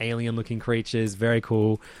kind of alien-looking creatures. Very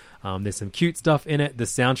cool. There's some cute stuff in it. The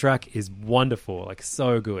soundtrack is wonderful, like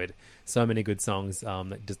so good. So many good songs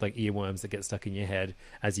that just like earworms that get stuck in your head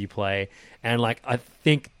as you play. And like I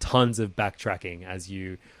think tons of backtracking as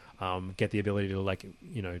you get the ability to, like,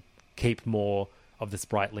 you know, keep more of the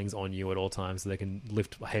spritelings on you at all times so they can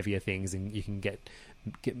lift heavier things, and you can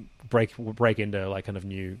break into like kind of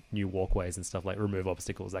new walkways and stuff, like remove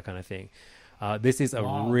obstacles, that kind of thing. This is a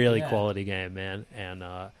really quality game, man, and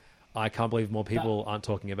I can't believe more people aren't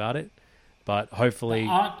talking about it, but hopefully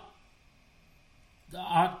the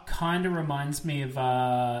art kind of reminds me of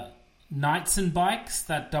Knights and Bikes,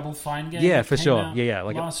 that Double Fine game. Yeah, for sure. Yeah,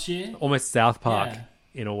 like last year, almost South Park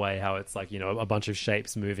in a way, how it's like, you know, a bunch of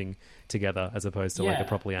shapes moving together as opposed to like a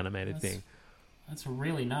properly animated thing. That's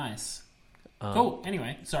really nice. Cool.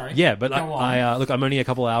 Anyway, sorry. Yeah, but I look, I'm only a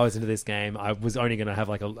couple of hours into this game. I was only going to have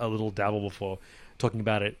like a little dabble before talking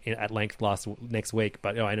about it at length next week,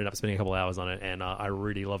 but I ended up spending a couple of hours on it, and I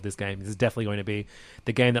really love this game. This is definitely going to be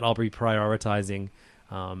the game that I'll be prioritizing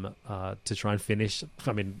to try and finish.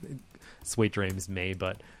 I mean, Sweet Dreams, me,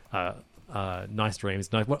 but Nice Dreams.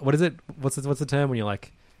 What is it? What's the term when you're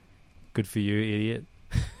like, good for you, idiot?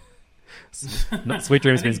 Sweet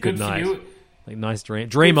Dreams means good night. Like nice dream.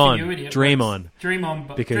 Dream on. Dream on. Dream on,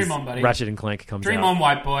 because dream on, buddy. Ratchet and Clank comes Dream out. on,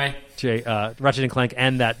 white boy. Ratchet and Clank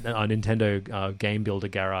and that Nintendo Game Builder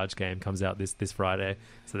Garage game comes out this Friday.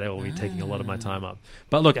 So they will be taking a lot of my time up.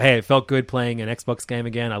 But look, hey, it felt good playing an Xbox game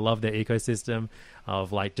again. I love their ecosystem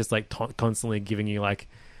of like just like constantly giving you like,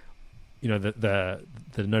 you know, the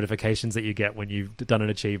notifications that you get when you've done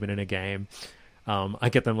an achievement in a game. I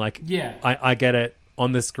get them like, I get it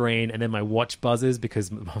on the screen, and then my watch buzzes because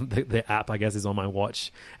the app, I guess, is on my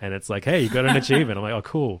watch, and it's like, hey, you got an achievement. I'm like, oh,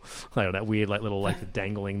 cool. Like that weird like little like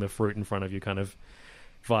dangling the fruit in front of you kind of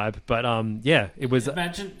vibe. But it was.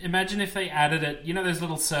 Imagine if they added it. You know those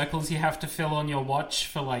little circles you have to fill on your watch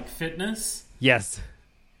for like fitness? Yes.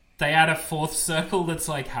 They add a 4th circle that's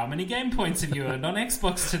like, how many game points have you earned on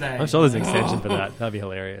Xbox today? I'm sure there's an extension for that. That'd be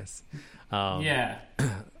hilarious.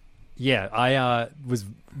 Yeah, I was...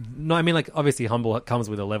 No, I mean, like, obviously Humble comes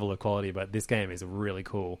with a level of quality, but this game is really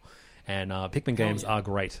cool. And Pikmin games are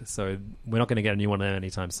great, so we're not going to get a new one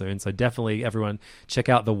anytime soon. So definitely, everyone, check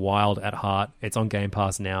out The Wild at Heart. It's on Game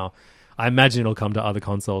Pass now. I imagine it'll come to other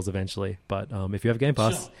consoles eventually, but if you have Game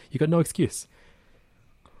Pass, you've got no excuse.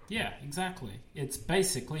 Yeah, exactly. It's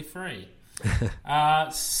basically free.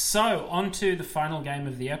 So, on to the final game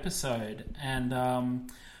of the episode. And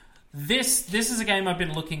this is a game I've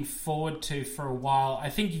been looking forward to for a while. I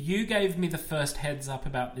think you gave me the first heads up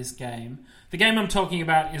about this game. The game I'm talking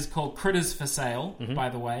about is called Critters for Sale, by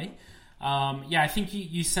the way. I think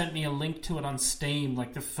you sent me a link to it on Steam.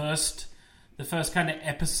 Like the first kind of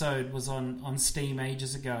episode was on Steam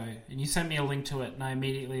ages ago. And you sent me a link to it, and I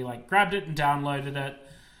immediately like grabbed it and downloaded it.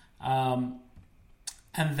 And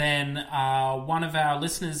then one of our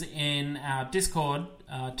listeners in our Discord,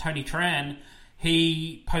 Tony Tran,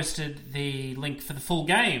 he posted the link for the full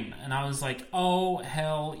game. And I was like, oh,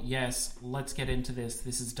 hell yes, let's get into this.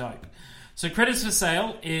 This is dope. So Critters for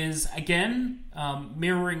Sale is, again,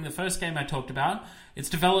 mirroring the first game I talked about. It's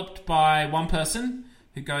developed by one person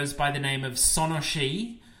who goes by the name of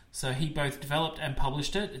Sonoshi. So he both developed and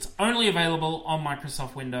published it. It's only available on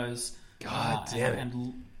Microsoft Windows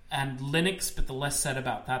and Linux, but the less said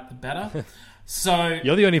about that, the better. So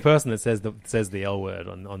you're the only person that says the L word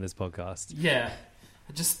on this podcast. Yeah.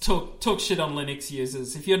 I just talk shit on Linux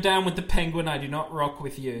users. If you're down with the Penguin, I do not rock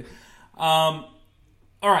with you. All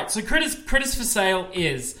right, so Critters for Sale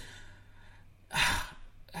is...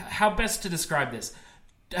 How best to describe this?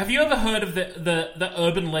 Have you ever heard of the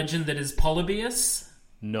urban legend that is Polybius?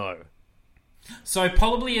 No. So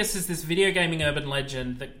Polybius is this video gaming urban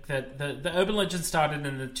legend that the urban legend started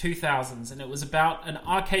in the 2000s, and it was about an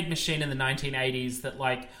arcade machine in the 1980s that,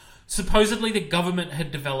 like, supposedly the government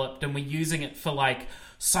had developed and were using it for, like,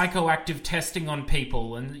 psychoactive testing on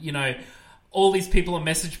people. And, you know, all these people on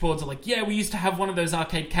message boards are like, yeah, we used to have one of those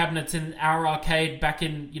arcade cabinets in our arcade back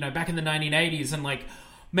in the 1980s, and, like,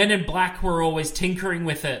 Men in Black were always tinkering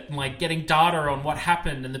with it and, like, getting data on what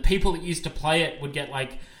happened, and the people that used to play it would get,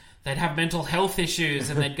 like, they'd have mental health issues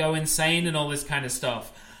and they'd go insane and all this kind of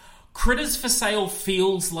stuff. Critters for Sale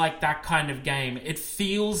feels like that kind of game. It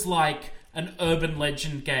feels like an urban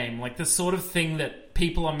legend game, like the sort of thing that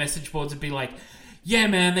people on message boards would be like, yeah,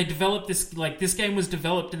 man, they developed this, like, this game was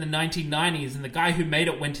developed in the 1990s and the guy who made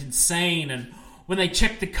it went insane, and when they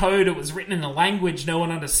checked the code, it was written in a language no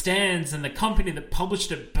one understands, and the company that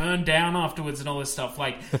published it burned down afterwards and all this stuff.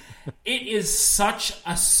 Like, it is such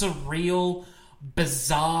a surreal,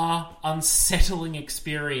 bizarre, unsettling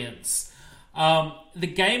experience. The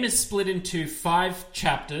game is split into 5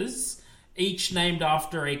 chapters, each named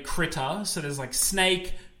after a critter. So there's like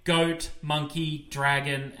snake, goat, monkey,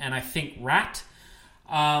 dragon, and I think rat.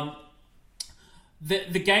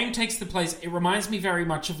 The game takes the place... It reminds me very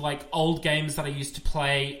much of, like, old games that I used to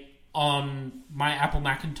play on my Apple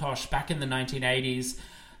Macintosh back in the 1980s.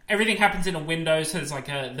 Everything happens in a window, so there's, like,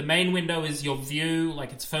 the main window is your view,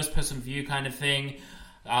 like, it's first-person view kind of thing.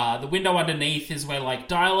 The window underneath is where, like,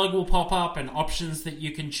 dialogue will pop up and options that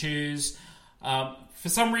you can choose. For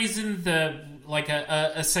some reason,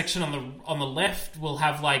 a section on the left will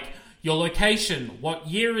have, like, your location, what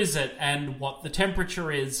year is it, and what the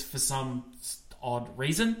temperature is for some odd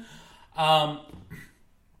reason. And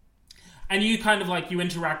you kind of, like, you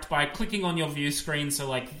interact by clicking on your view screen. So,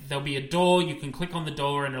 like, there'll be a door, you can click on the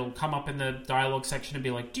door and it'll come up in the dialogue section and be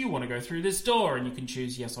like, do you want to go through this door? And you can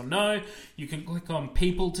choose yes or no. You can click on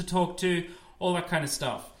people to talk to, all that kind of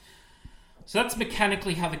stuff. So that's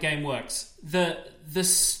mechanically how the game works. The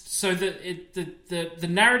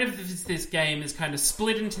narrative of this game is kind of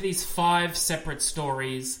split into these 5 separate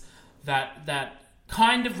stories that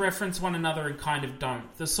kind of reference one another and kind of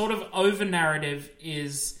don't. The sort of over narrative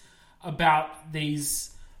is about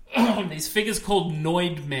these these figures called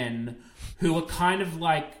Noid Men, who are kind of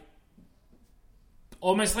like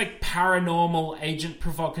almost like paranormal agent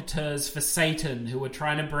provocateurs for Satan, who are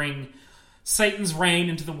trying to bring Satan's reign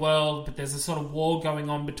into the world, but there's a sort of war going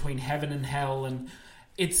on between heaven and hell, and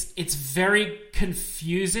it's very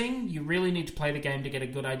confusing. You really need to play the game to get a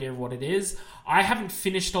good idea of what it is. I haven't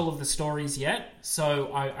finished all of the stories yet,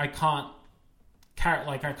 so I can't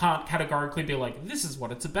categorically be like, this is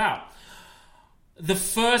what it's about. The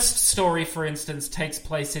first story, for instance, takes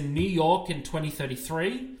place in New York in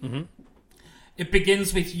 2033. Mm-hmm. It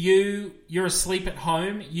begins with you're asleep at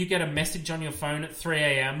home, you get a message on your phone at 3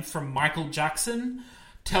 a.m. from Michael Jackson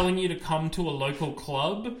telling you to come to a local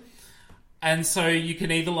club. And so you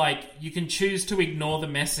can either, like, you can choose to ignore the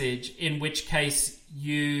message, in which case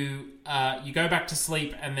you go back to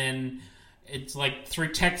sleep, and then it's like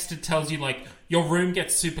through text it tells you, like, your room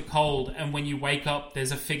gets super cold, and when you wake up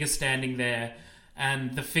there's a figure standing there,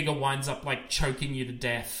 and the figure winds up, like, choking you to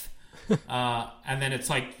death. And then it's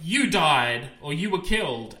like, you died, or you were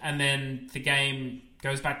killed, and then the game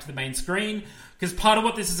goes back to the main screen. Because part of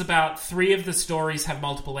what this is about, 3 of the stories have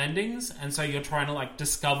multiple endings, and so you're trying to, like,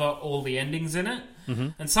 discover all the endings in it. Mm-hmm.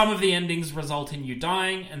 And some of the endings result in you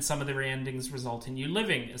dying, and some of the endings result in you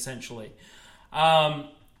living, essentially.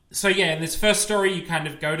 So yeah, in this first story, you kind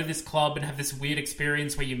of go to this club and have this weird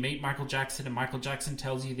experience where you meet Michael Jackson, and Michael Jackson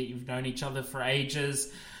tells you that you've known each other for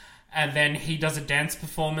ages. And then he does a dance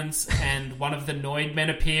performance, and one of the Noid Men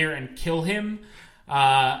appear and kill him.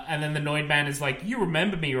 And then the Noid Man is like, you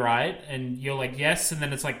remember me, right? And you're like, yes. And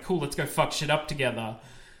then it's like, cool, let's go fuck shit up together.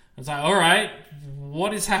 It's like, all right,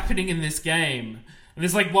 what is happening in this game? And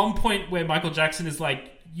there's like one point where Michael Jackson is like,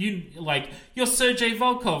 you're Sergei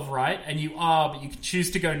Volkov, right? And you are, but you can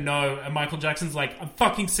choose to go no. And Michael Jackson's like, I'm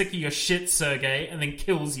fucking sick of your shit, Sergei, and then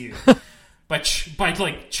kills you by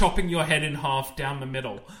like chopping your head in half down the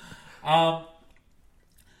middle. So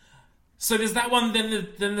there's that one.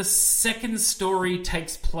 Then the second story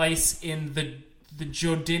takes place in the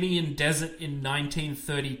Jordanian desert in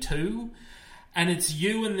 1932, and it's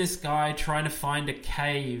you and this guy trying to find a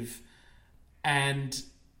cave, and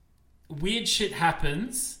weird shit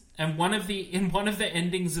happens. And in one of the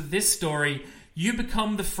endings of this story, you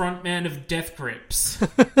become the frontman of Death Grips.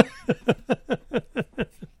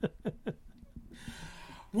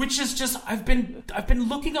 Which is just, I've been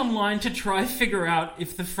looking online to try figure out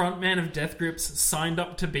if the frontman of Death Grips signed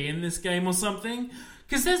up to be in this game or something.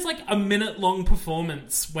 Because there's like a minute-long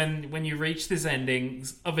performance when you reach this ending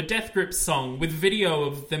of a Death Grips song with video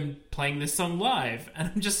of them playing this song live.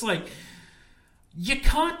 And I'm just like, you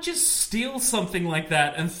can't just steal something like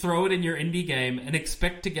that and throw it in your indie game and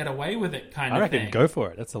expect to get away with it kind of thing. I reckon go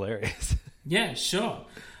for it. That's hilarious. Yeah, sure.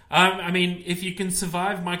 I mean, if you can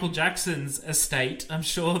survive Michael Jackson's estate, I'm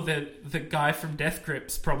sure that the guy from Death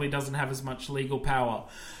Grips probably doesn't have as much legal power.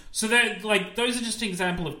 So those are just an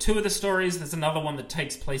example of two of the stories. There's another one that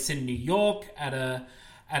takes place in New York at a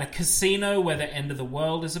casino where the end of the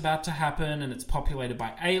world is about to happen and it's populated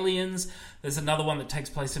by aliens. There's another one that takes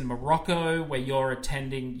place in Morocco where you're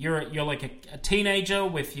like a teenager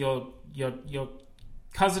with your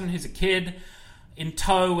cousin who's a kid in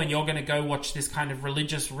tow, and you're going to go watch this kind of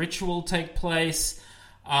religious ritual take place.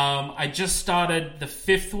 I just started the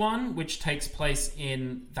fifth one, which takes place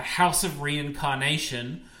in the House of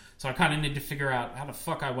Reincarnation, so I kind of need to figure out how the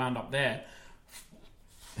fuck I wound up there.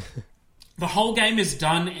 The whole game is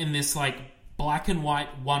done in this like black and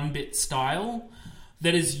white 1-bit style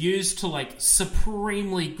that is used to like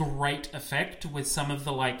supremely great effect with some of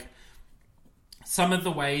the way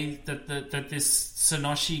that this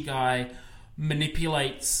Sonoshi guy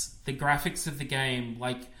manipulates the graphics of the game.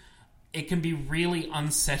 Like, it can be really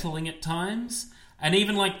unsettling at times, and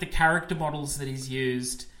even like the character models that he's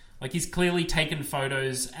used, like he's clearly taken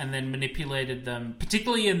photos and then manipulated them,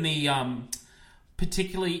 particularly in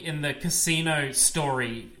the casino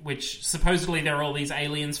story, which supposedly there are all these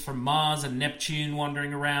aliens from Mars and Neptune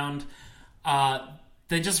wandering around.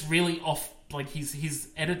 They're just really off. Like, he's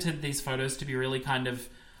edited these photos to be really kind of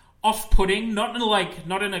off-putting, not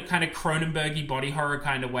in a kind of Cronenberg-y body horror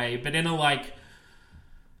kind of way, but in a like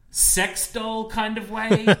sex doll kind of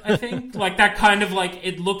way, I think. Like that kind of like,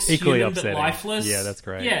 it looks equally human upsetting. But lifeless. Yeah, that's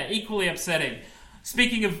great. Yeah, equally upsetting.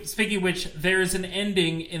 Speaking of which, there is an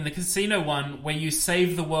ending in the casino one where you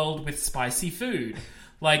save the world with spicy food.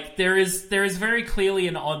 Like, there is very clearly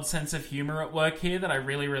an odd sense of humor at work here that I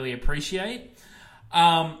really, really appreciate.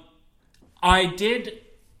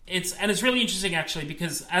 It's really interesting actually,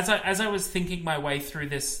 because as I was thinking my way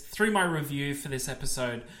through my review for this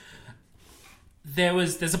episode,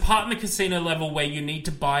 there's a part in the casino level where you need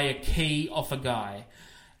to buy a key off a guy.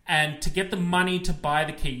 And to get the money to buy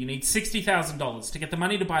the key, you need $60,000. To get the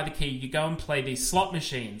money to buy the key, you go and play these slot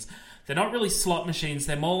machines. They're not really slot machines,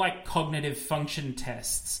 they're more like cognitive function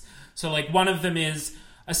tests. So like one of them is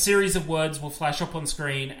a series of words will flash up on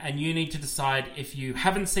screen and you need to decide if you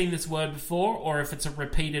haven't seen this word before or if it's a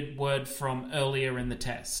repeated word from earlier in the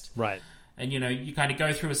test. Right. And you kind of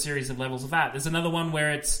go through a series of levels of that. There's another one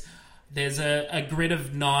where there's a grid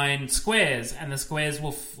of 9 squares, and the squares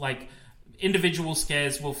will individual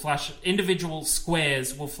squares will flash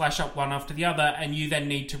up one after the other, and you then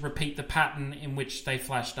need to repeat the pattern in which they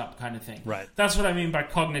flashed up, kind of thing. Right. That's what I mean by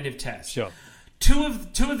cognitive tests. Sure. Two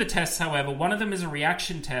of the tests, however, one of them is a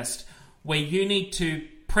reaction test where you need to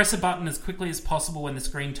press a button as quickly as possible when the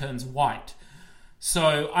screen turns white.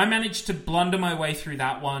 So I managed to blunder my way through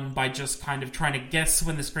that one by just kind of trying to guess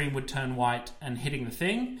when the screen would turn white and hitting the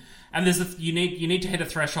thing. And you need to hit a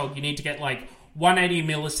threshold. You need to get like 180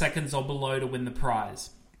 milliseconds or below to win the prize.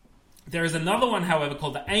 There is another one, however,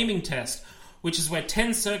 called the aiming test, which is where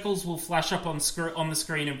 10 circles will flash up on the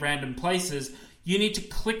screen in random places. You need to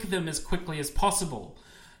click them as quickly as possible.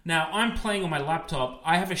 Now, I'm playing on my laptop.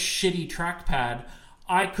 I have a shitty trackpad.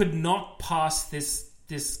 I could not pass this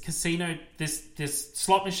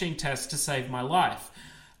slot machine test to save my life.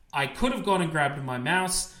 I could have gone and grabbed my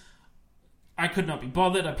mouse. I could not be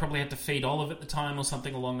bothered. I probably had to feed Olive at the time or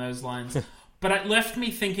something along those lines. But it left me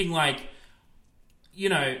thinking, like,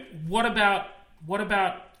 what about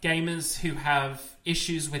gamers who have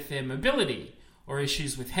issues with their mobility, or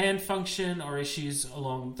issues with hand function, or issues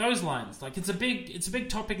along those lines? Like, it's a big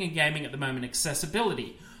topic in gaming at the moment,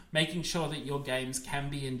 accessibility, making sure that your games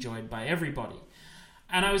can be enjoyed by everybody.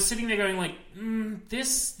 And I was sitting there going like,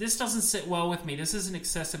 this doesn't sit well with me. This is an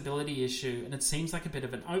accessibility issue, and it seems like a bit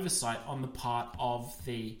of an oversight on the part of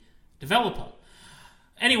the developer.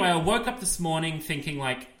 Anyway, I woke up this morning thinking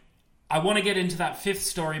like, I want to get into that 5th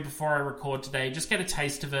story before I record today, just get a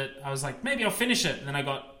taste of it. I was like, maybe I'll finish it. And then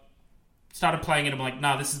I started playing it. I'm like,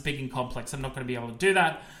 nah, this is big and complex. I'm not going to be able to do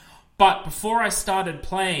that. But before I started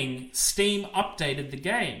playing, Steam updated the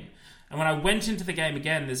game. And when I went into the game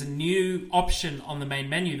again, there's a new option on the main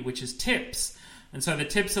menu, which is tips. And so the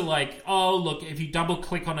tips are like, oh, look, if you double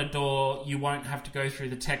click on a door, you won't have to go through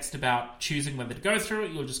the text about choosing whether to go through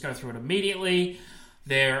it. You'll just go through it immediately.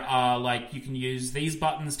 There are, like, you can use these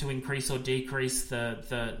buttons to increase or decrease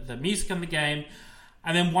the music in the game.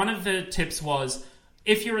 And then one of the tips was,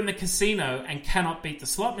 if you're in the casino and cannot beat the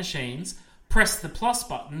slot machines, press the plus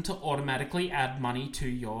button to automatically add money to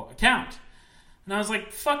your account. And I was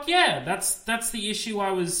like, fuck yeah, that's the issue I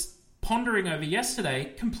was pondering over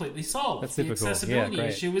yesterday, completely solved. That's super the accessibility cool.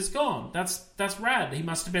 issue is gone. That's rad. He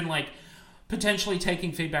must have been, like, potentially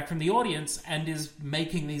taking feedback from the audience and is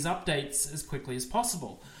making these updates as quickly as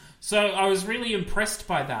possible. So I was really impressed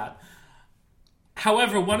by that.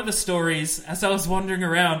 However, one of the stories, as I was wandering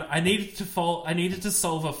around, I needed to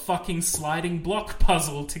solve a fucking sliding block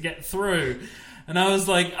puzzle to get through. And I was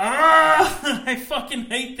like, I fucking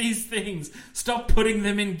hate these things. Stop putting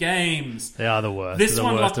them in games. They are the worst. They're the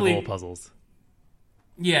worst of all puzzles.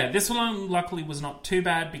 Yeah, this one luckily was not too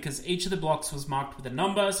bad because each of the blocks was marked with a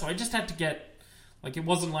number, so I just had to get... Like, it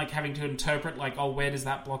wasn't like having to interpret, like, oh, where does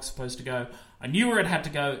that block supposed to go? I knew where it had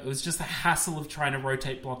to go. It was just a hassle of trying to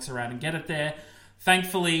rotate blocks around and get it there.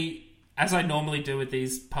 Thankfully, as I normally do with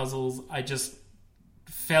these puzzles, I just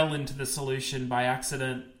fell into the solution by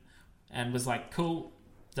accident and was like, cool,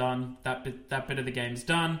 done. That bit of the game's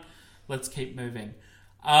done. Let's keep moving.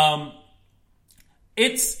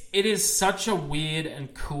 It is such a weird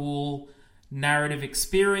and cool narrative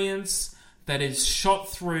experience that is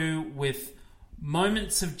shot through with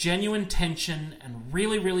moments of genuine tension and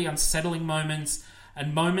really, really unsettling moments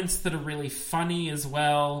and moments that are really funny as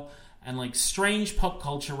well and like strange pop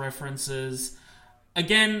culture references.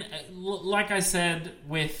 Again, like I said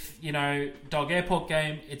with, Dog Airport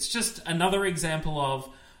Game, it's just another example of,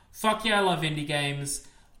 fuck yeah, I love indie games.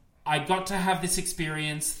 I got to have this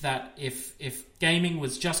experience that if gaming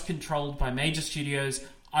was just controlled by major studios,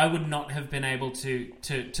 I would not have been able to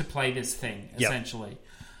play this thing, essentially. Yep.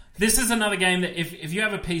 This is another game that if you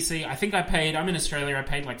have a PC, I think I'm in Australia, I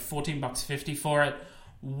paid like $14.50 for it.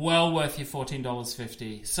 Well worth your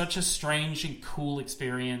 $14.50. Such a strange and cool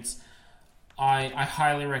experience. I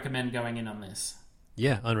highly recommend going in on this.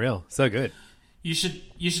 Yeah, unreal. So good. You should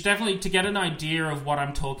definitely, to get an idea of what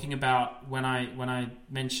I'm talking about when I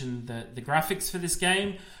mention the graphics for this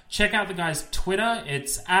game, check out the guy's Twitter.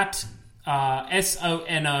 It's at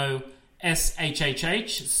SONOSHHH,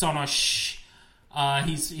 Sonosh.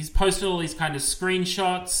 He's posted all these kind of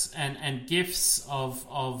screenshots and GIFs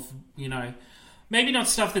of maybe not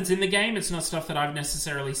stuff that's in the game. It's not stuff that I've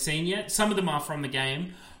necessarily seen yet. Some of them are from the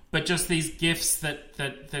game, but just these GIFs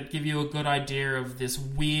that give you a good idea of this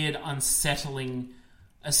weird, unsettling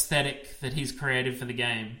aesthetic that he's created for the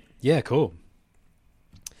game. Yeah, cool.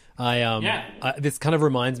 This kind of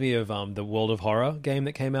reminds me of the World of Horror game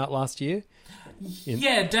that came out last year.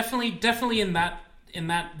 Yeah, definitely in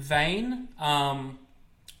that vein, and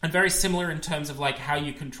very similar in terms of like how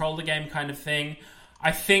you control the game kind of thing.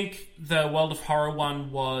 I think the World of Horror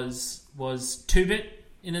one was 2-bit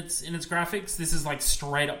in its graphics. This is like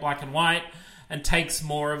straight up black and white and takes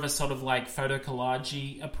more of a sort of like photo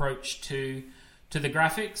collage-y approach to the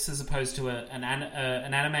graphics as opposed to an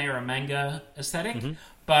anime or a manga aesthetic. Mm-hmm.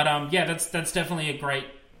 But that's definitely a great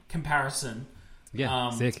comparison. Yeah,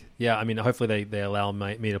 sick. Yeah, I mean, hopefully they allow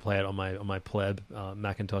me to play it on my pleb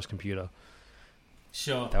Macintosh computer.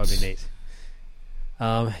 Sure, that would be neat.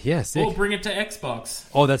 Yeah, sick. Or bring it to Xbox.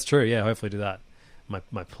 Oh, that's true. Yeah, hopefully do that.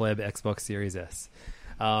 My pleb Xbox Series S.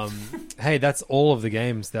 Hey, that's all of the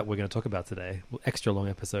games that we're going to talk about today. Extra long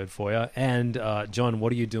episode for you. And John,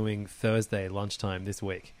 what are you doing Thursday lunchtime this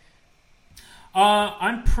week?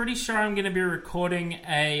 I'm pretty sure I'm going to be recording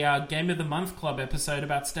a Game of the Month Club episode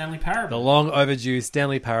about Stanley Parable. The long overdue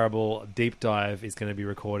Stanley Parable deep dive is going to be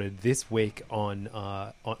recorded this week on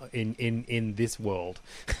in this world.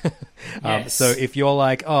 Yes. So if you're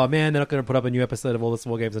like, oh man, they're not going to put up a new episode of All the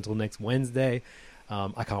Small Games until next Wednesday,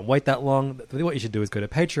 I can't wait that long. What you should do is go to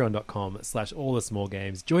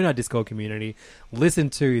patreon.com/allthesmallgames, join our Discord community, listen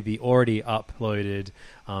to the already uploaded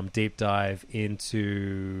deep dive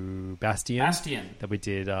into Bastion that we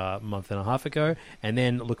did a month and a half ago, and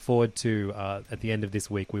then look forward to, at the end of this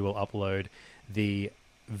week, we will upload the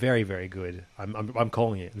very, very good. I'm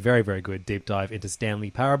calling it very, very good deep dive into Stanley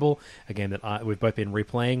Parable, a game that we've both been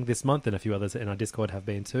replaying this month, and a few others in our Discord have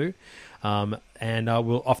been too. And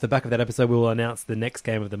we'll, off the back of that episode, we will announce the next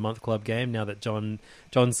game of the month club game. Now that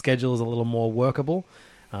John's schedule is a little more workable,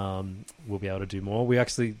 we'll be able to do more. We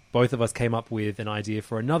actually, both of us came up with an idea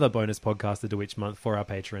for another bonus podcast to do each month for our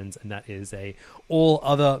patrons, and that is a all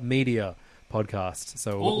other media podcast.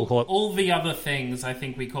 So we'll call it all the other things. I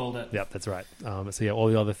think we called it. Yep, that's right. So yeah, all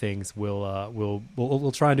the other things.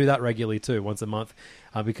 We'll try and do that regularly too, once a month,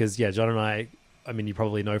 because yeah, John and I mean, you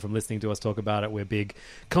probably know from listening to us talk about it, we're big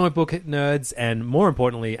comic book nerds, and more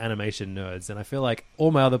importantly, animation nerds. And I feel like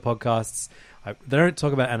all my other podcasts, they don't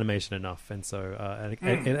talk about animation enough, and so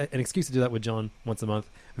an excuse to do that with John once a month,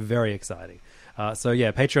 very exciting. So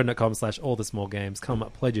yeah, patreon.com/allthesmallgames. Come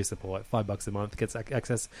up, pledge your support. $5 a month gets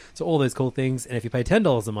access to all those cool things. And if you pay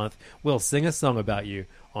 $10 a month, we'll sing a song about you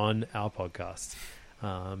on our podcast.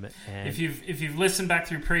 And if you've listened back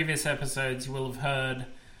through previous episodes, you will have heard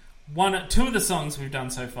two of the songs we've done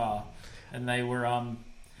so far, and they were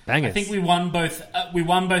bangers. I think we won both a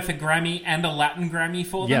Grammy and a Latin Grammy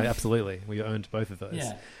for them. Yeah, absolutely. We earned both of those.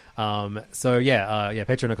 Yeah.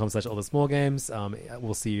 Patreon.com/allthesmallgames.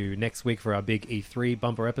 We'll see you next week for our big E3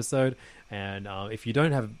 bumper episode. And if you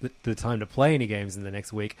don't have the time to play any games in the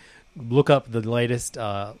next week, look up the latest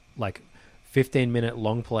 15-minute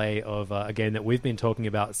long play of a game that we've been talking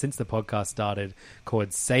about since the podcast started,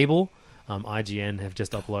 called Sable. IGN have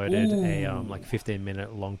just uploaded a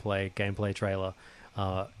 15-minute long play gameplay trailer.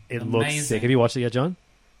 It looks sick. Have you watched it yet, John?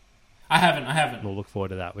 I haven't. We'll look forward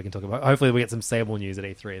to that. We can talk about. Hopefully, we get some Sable news at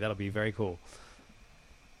E3. That'll be very cool.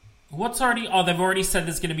 What's already? Oh, they've already said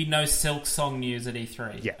there's going to be no Silk Song news at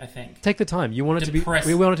E3. Yeah, I think. Take the time. You want it to be.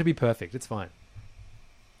 We want it to be perfect. It's fine.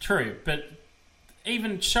 True, but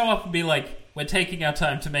even show up and be like, "We're taking our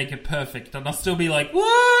time to make it perfect," and I'll still be like,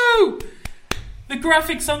 "Woo! The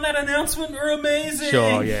graphics on that announcement are amazing."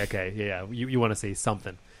 Sure. Yeah. Okay. Yeah. You want to see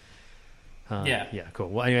something. Yeah. Yeah. Cool.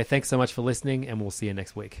 Well, anyway, thanks so much for listening, and we'll see you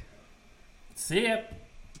next week. See ya.